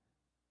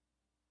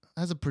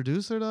 As a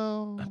producer,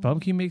 though,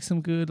 Bumkey makes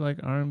some good like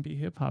R&B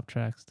hip hop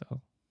tracks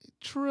though.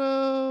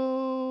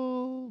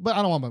 true. But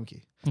I don't want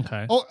Bumkey.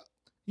 Okay. Oh,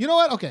 you know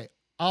what? Okay,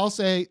 I'll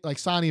say like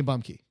Sonny and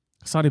Bumkey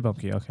Saudi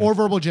Bumkey. Okay. or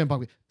Verbal Gin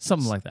Bumkey.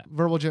 something like that.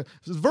 Verbal Gin,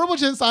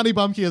 Sonny,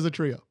 Bumkey as a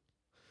trio.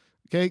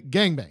 Okay,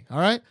 gangbang. All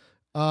right.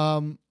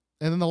 And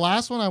then the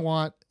last one I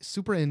want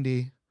super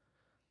indie.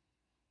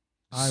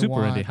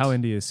 Indie. How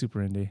indie is super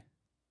indie?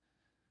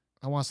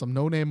 I want some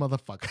no name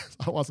motherfuckers.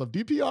 I want some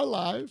DPR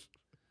live.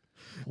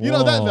 You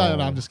know that?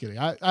 No, I'm just kidding.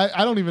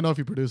 I don't even know if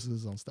he produces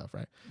his own stuff,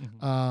 right?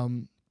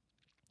 Mhm.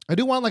 I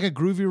do want like a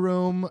Groovy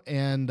Room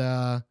and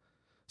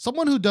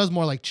someone who does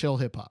more like chill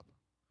hip hop,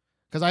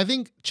 because I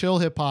think chill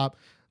hip hop,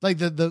 like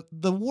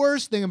the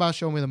worst thing about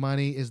Show Me the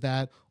Money is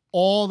that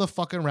all the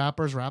fucking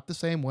rappers rap the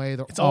same way.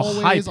 They're It's all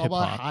always hype all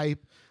about hip-hop.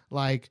 hype.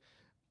 Like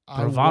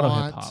Bravado I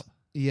want, hip hop.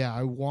 yeah,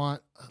 I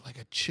want like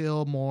a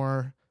chill,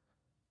 more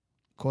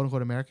quote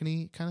unquote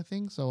American-y kind of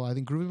thing. So I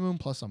think Groovy Room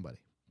plus somebody.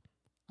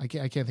 I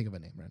can't think of a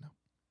name right now.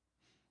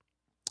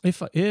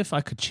 If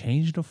I could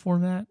change the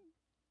format,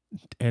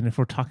 and if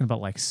we're talking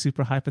about like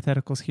super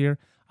hypotheticals here,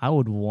 I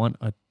would want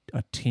a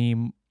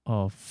team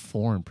of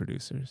foreign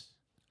producers.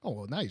 Oh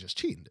well, now you're just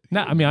cheating. Dude.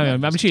 No, I mean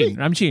I'm just cheating.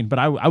 I'm cheating, but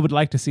I would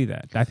like to see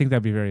that. I think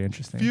that'd be very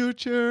interesting.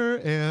 Future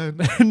and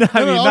No, you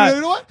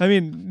know what? I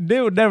mean, they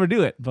would never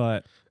do it,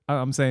 but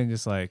I'm saying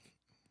just like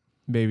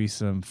maybe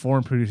some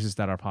foreign producers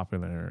that are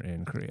popular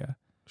in Korea.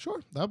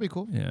 Sure, that would be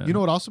cool. Yeah. You know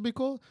what also be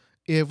cool?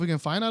 If we can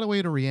find out a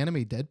way to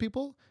reanimate dead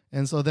people,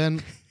 and so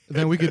then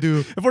we could do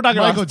If we're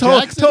talking Michael about total,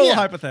 Jackson, total yeah.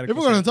 hypothetical.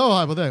 If we're going to total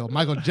hypothetical,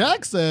 Michael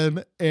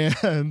Jackson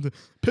and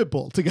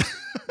Pitbull together,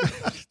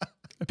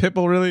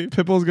 Pitbull, really?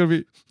 Pitbull's gonna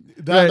be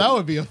that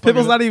would be a fucking,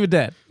 Pitbull's not even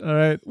dead. All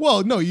right.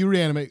 Well, no, you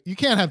reanimate. You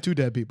can't have two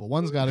dead people.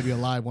 One's got to be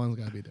alive. One's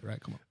got to be dead. Right?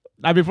 Come on.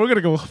 I mean, if we're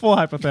gonna go full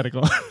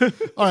hypothetical,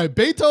 All right,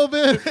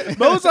 Beethoven,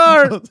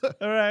 Mozart.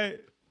 All right.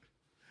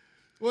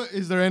 What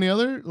is there any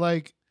other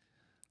like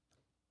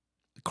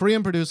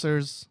Korean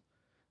producers?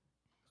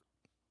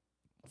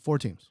 4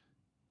 teams.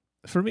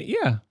 For me,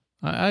 yeah.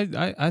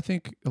 I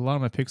think a lot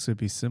of my picks would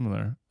be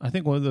similar. I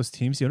think one of those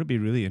teams, it'd be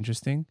really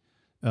interesting.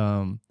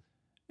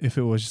 If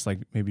it was just like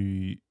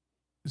maybe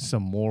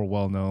some more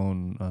well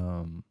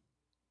known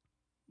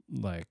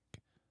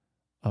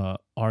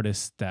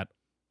artists that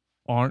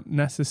aren't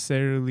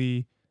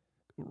necessarily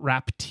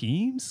rap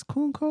teams,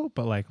 quote unquote,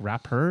 but like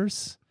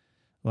rappers.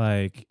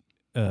 Like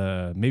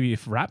maybe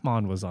if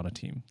Rapmon was on a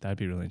team, that'd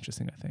be really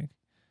interesting, I think.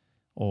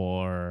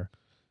 Or,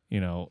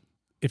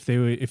 if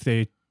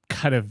they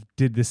kind of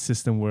did this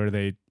system where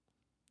they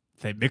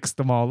mixed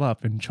them all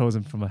up and chose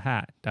them from a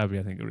hat, that would be,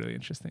 I think, really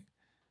interesting.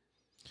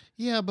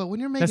 Yeah, but when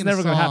you're making never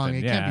a gonna song, happen.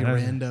 it Yeah, can't be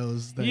that's-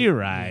 randos. that- You're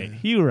right. yeah.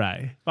 You're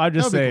right. I'm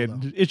just That'd be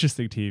saying, cool,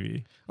 interesting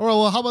TV. Or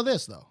well, how about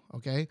this though?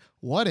 Okay,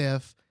 what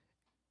if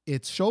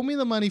it's show me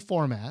the money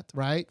format,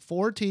 right?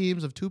 4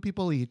 teams of 2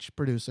 people each,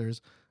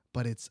 producers,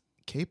 but it's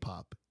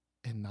K-pop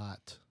and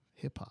not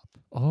hip hop.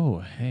 Oh,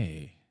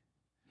 hey.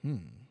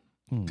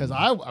 Because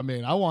I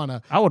want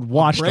to. I would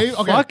watch the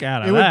fuck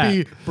out of that. It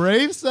would be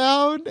Brave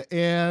Sound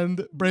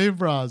and Brave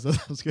Bras.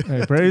 That was good.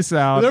 Hey, Brave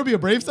Sound. Would there be a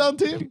Brave Sound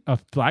team? A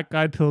Black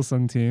Eyed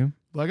Pilsung team.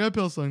 Black Eyed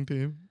Pilsung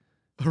team.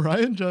 A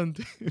Ryan Jun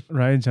team.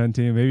 Ryan Jun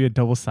team. Maybe a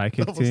double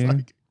psychic Double team.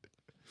 Psychic.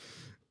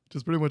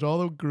 Just pretty much all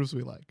the groups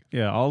we like.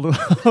 Yeah, all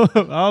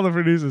the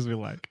producers we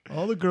like.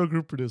 All the girl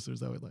group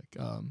producers that we like.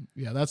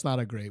 Yeah, that's not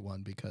a great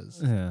one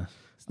because Yeah,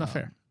 it's not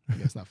fair.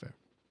 yeah, it's not fair.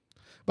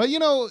 But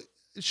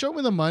Show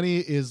Me the Money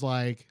is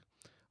like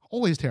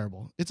always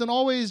terrible. It's an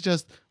always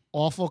just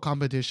awful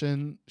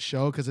competition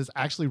show because it's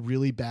actually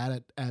really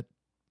bad at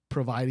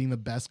providing the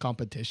best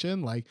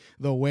competition. Like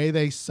the way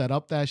they set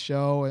up that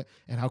show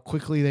and how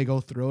quickly they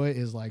go through it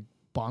is like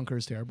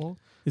bonkers terrible.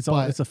 It's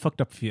a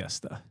fucked up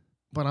fiesta.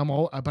 But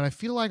I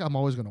feel like I'm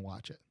always going to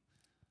watch it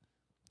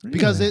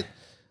because it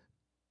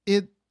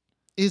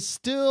is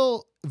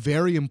still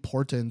very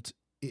important.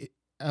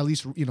 At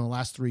least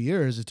last 3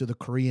 years to the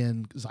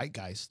Korean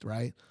zeitgeist,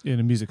 right? In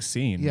the music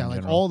scene. Yeah, in like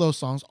general. all those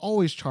songs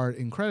always chart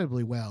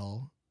incredibly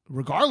well,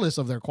 regardless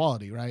of their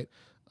quality, right?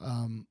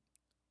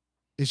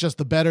 It's just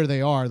the better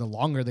they are, the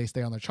longer they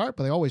stay on the chart,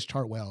 but they always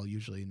chart well,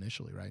 usually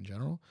initially, right? In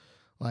general,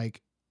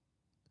 like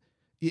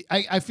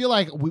I feel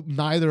like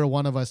neither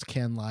one of us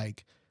can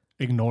like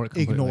ignore it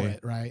completely. ignore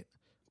it, right?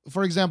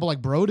 For example,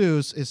 like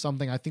Produce is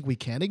something I think we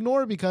can't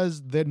ignore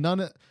because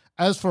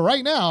as for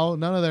right now,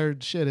 none of their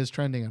shit is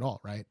trending at all,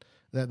 right?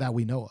 That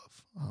we know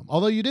of.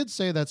 Although you did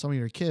say that some of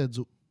your kids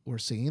were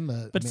singing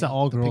But it's an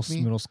all girls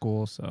middle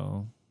school,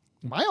 so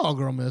my all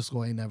girl middle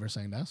school ain't never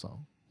sang that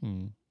song.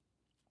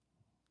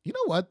 You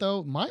know what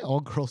though? My all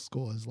girl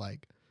school is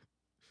like,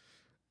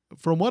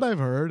 from what I've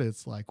heard,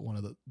 it's like one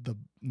of the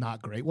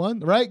not great one,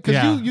 right?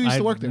 Because you used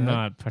to work there, right?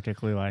 Not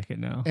particularly like it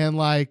now. And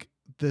like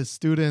the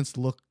students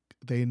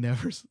they're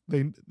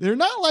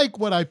not like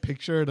what I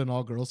pictured an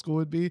all girls school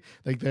would be.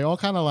 Like they all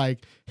kind of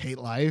like hate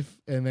life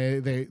and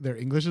their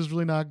English is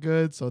really not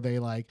good. So they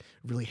like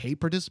really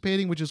hate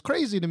participating, which is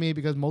crazy to me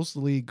because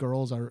mostly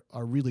girls are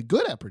really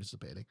good at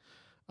participating.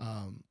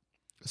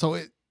 So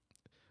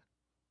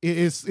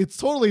it's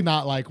totally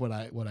not like what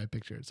I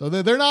pictured. So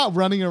they're not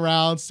running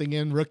around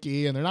singing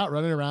Rookie and they're not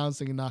running around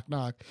singing Knock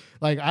Knock.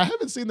 Like I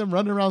haven't seen them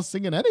running around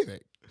singing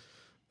anything.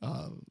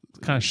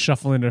 Kind of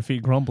shuffling their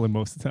feet, grumbling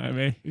most of the time,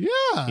 eh?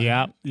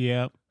 Yeah.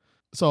 Yep.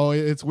 So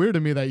it's weird to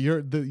me that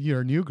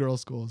your new girls'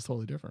 school is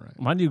totally different, right?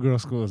 My new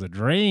girls' school is a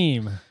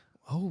dream.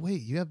 Oh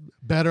wait, you have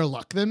better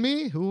luck than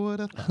me? Who would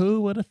have?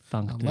 Who would have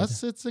thunk it?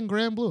 Unless it's in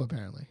Grand Blue,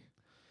 apparently.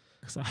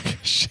 Because I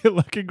got shit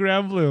like a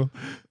Grand Blue.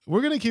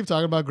 We're gonna keep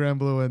talking about Grand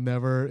Blue and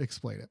never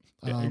explain it.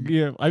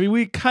 Yeah, I mean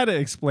we kind of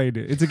explained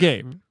it. It's a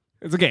game.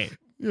 It's a game.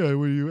 Yeah,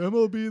 were you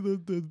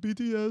MLB, the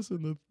BTS,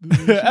 and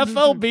the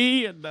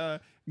FLB and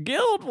the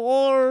Guild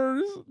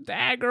Wars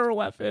dagger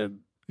weapon.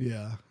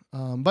 Yeah.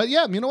 But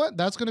yeah, you know what?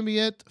 That's going to be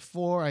it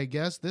for, I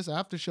guess, this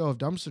after show of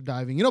Dumpster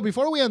Diving.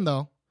 Before we end,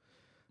 though,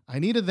 I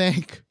need to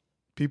thank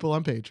people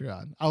on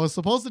Patreon. I was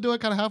supposed to do it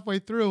kind of halfway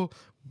through,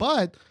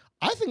 but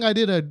I think I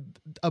did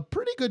a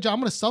pretty good job. I'm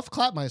going to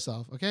self-clap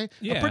myself, okay?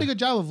 Yeah. A pretty good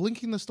job of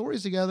linking the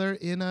stories together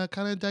in a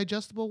kind of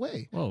digestible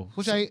way. Whoa.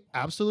 Which I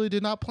absolutely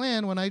did not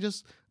plan when I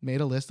just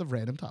made a list of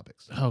random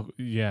topics. Oh,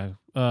 yeah.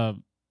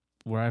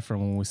 Where I'm from,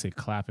 when we say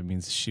clap, it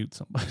means shoot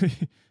somebody.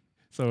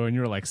 So when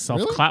you were like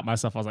self-clap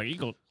myself, I was like, you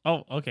go,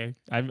 oh, okay.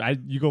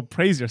 You go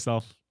praise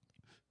yourself.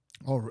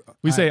 Oh,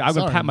 We say, I'm going to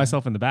sorry, pat man.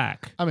 myself in the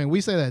back. I mean,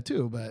 we say that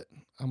too, but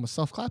I'm a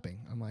self-clapping.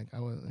 I'm like,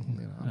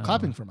 I'm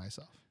clapping for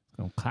myself.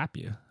 Don't clap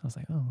you. I was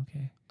like, oh,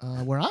 okay.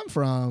 Where I'm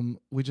from,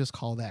 we just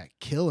call that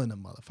killing a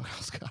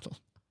motherfucker.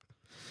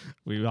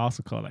 We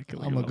also call that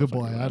killing. I'm a a good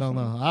boy. motherfucker. I don't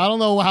know. I don't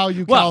know how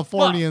you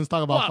Californians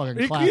talk about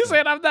fucking clapping. You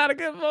said I'm not a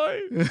good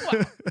boy.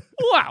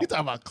 Wow. You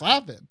talking about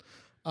clapping.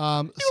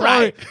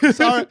 Sorry.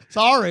 right.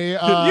 sorry.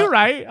 You're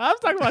right. I'm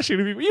talking about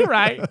shooting people. You're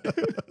right.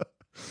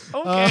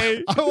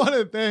 Okay. I want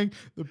to thank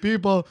the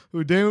people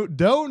who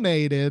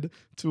donated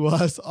to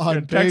us on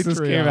Your Patreon. Texas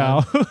came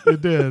out.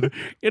 It did.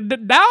 It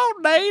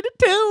donated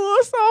to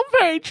us on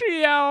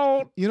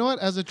Patreon. You know what?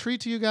 As a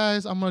treat to you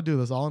guys, I'm going to do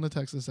this all in the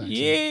Texas accent.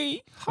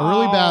 Yay. A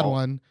really bad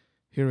one.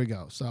 Here we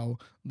go. So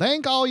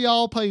thank all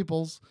y'all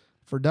peoples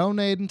for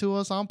donating to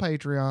us on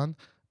Patreon.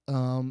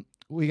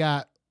 We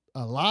got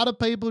a lot of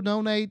people who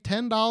donate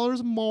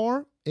 $10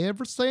 more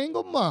every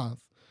single month.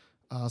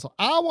 So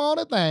I want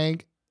to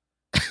thank.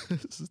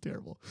 This is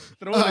terrible.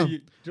 Throw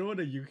it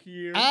at you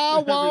here.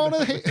 I want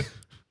to.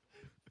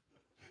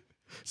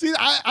 See,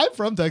 I'm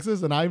from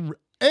Texas, and I'm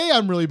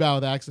really bad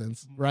with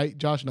accents, right?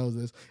 Josh knows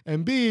this,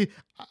 and B,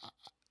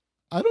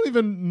 I don't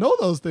even know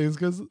those things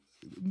because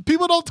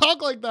people don't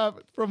talk like that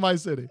from my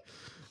city.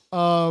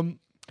 I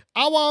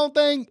want to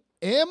thank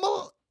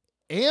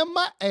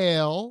Emma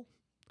L.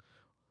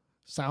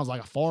 Sounds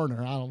like a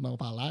foreigner. I don't know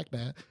if I like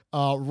that.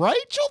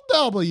 Rachel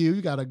W.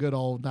 You got a good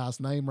old nice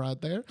name right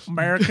there.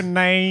 American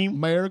name.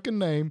 American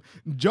name.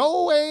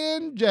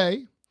 Joanne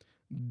J.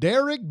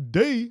 Derek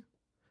D.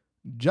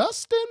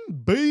 Justin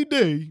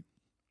BD.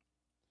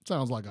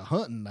 Sounds like a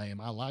hunting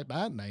name. I like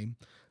that name.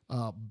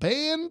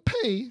 Ben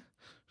P.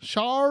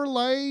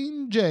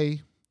 Charlene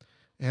J.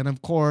 And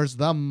of course,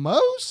 the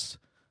most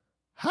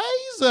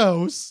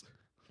Jesus.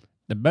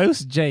 The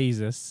most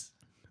Jesus.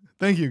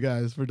 Thank you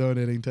guys for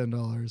donating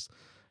 $10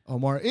 or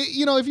more.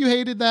 If you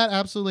hated that,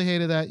 absolutely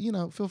hated that,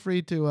 feel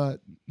free to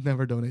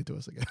never donate to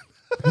us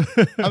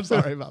again. I'm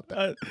sorry about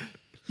that.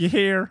 You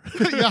hear?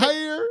 You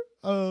hear?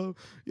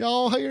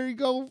 Y'all here you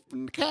go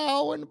from the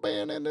cow and the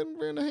band and then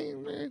the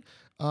hand.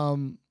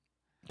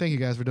 Thank you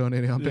guys for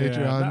donating on Yeah,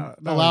 Patreon,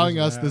 that allowing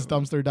was us this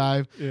dumpster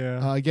dive.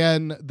 Yeah.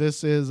 Again,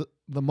 this is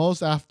the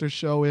most after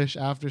show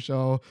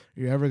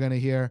you're ever going to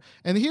hear.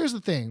 And here's the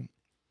thing.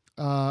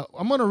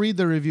 I'm going to read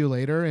the review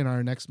later in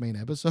our next main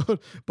episode,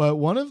 but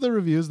one of the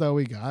reviews that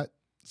we got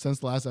since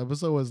the last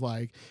episode was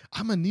like,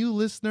 I'm a new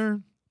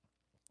listener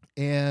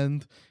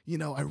and,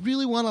 I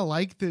really want to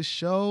like this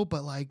show,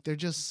 but like they're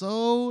just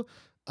so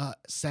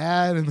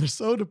sad and they're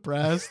so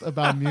depressed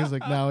about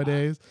music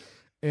nowadays.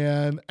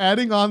 And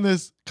adding on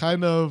this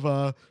kind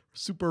of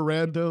super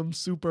random,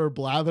 super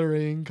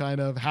blathering, kind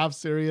of half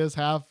serious,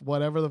 half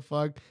whatever the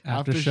fuck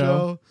after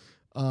show.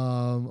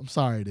 I'm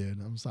sorry,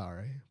 dude. I'm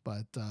sorry.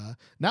 But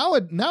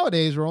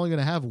nowadays, we're only going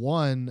to have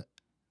one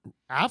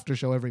after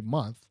show every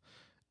month.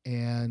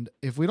 And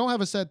if we don't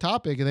have a set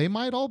topic, they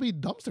might all be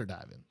dumpster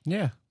diving.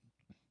 Yeah.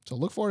 So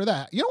look forward to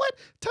that. You know what?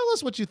 Tell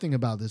us what you think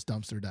about this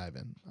dumpster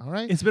diving. All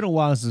right. It's been a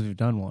while since we've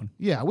done one.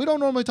 Yeah, we don't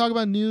normally talk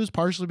about news,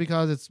 partially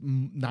because it's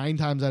 9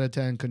 times out of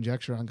 10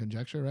 conjecture on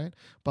conjecture, right?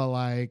 But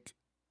like,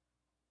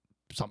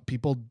 some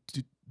people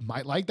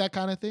might like that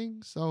kind of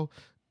thing. So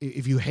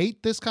if you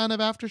hate this kind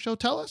of after show,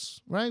 tell us,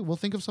 right? We'll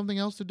think of something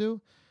else to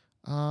do.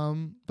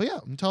 But yeah,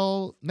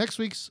 until next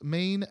week's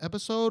main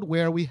episode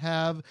where we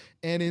have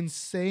an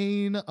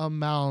insane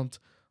amount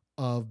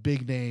of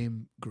big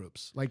name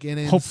groups, like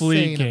an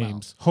Hopefully insane games.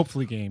 amount.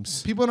 Hopefully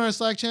games. People in our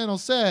Slack channel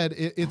said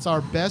it's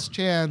our best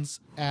chance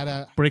at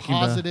a Breaking the-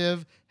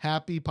 positive,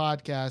 happy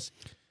podcast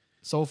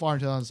so far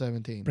in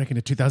 2017. Breaking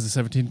the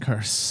 2017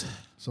 curse.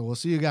 So we'll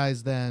see you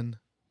guys then.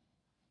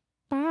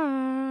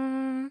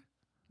 Bye.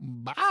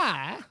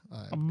 Bye.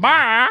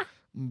 Bye.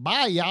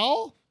 Bye,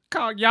 y'all.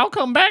 Y'all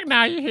come back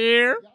now, you hear?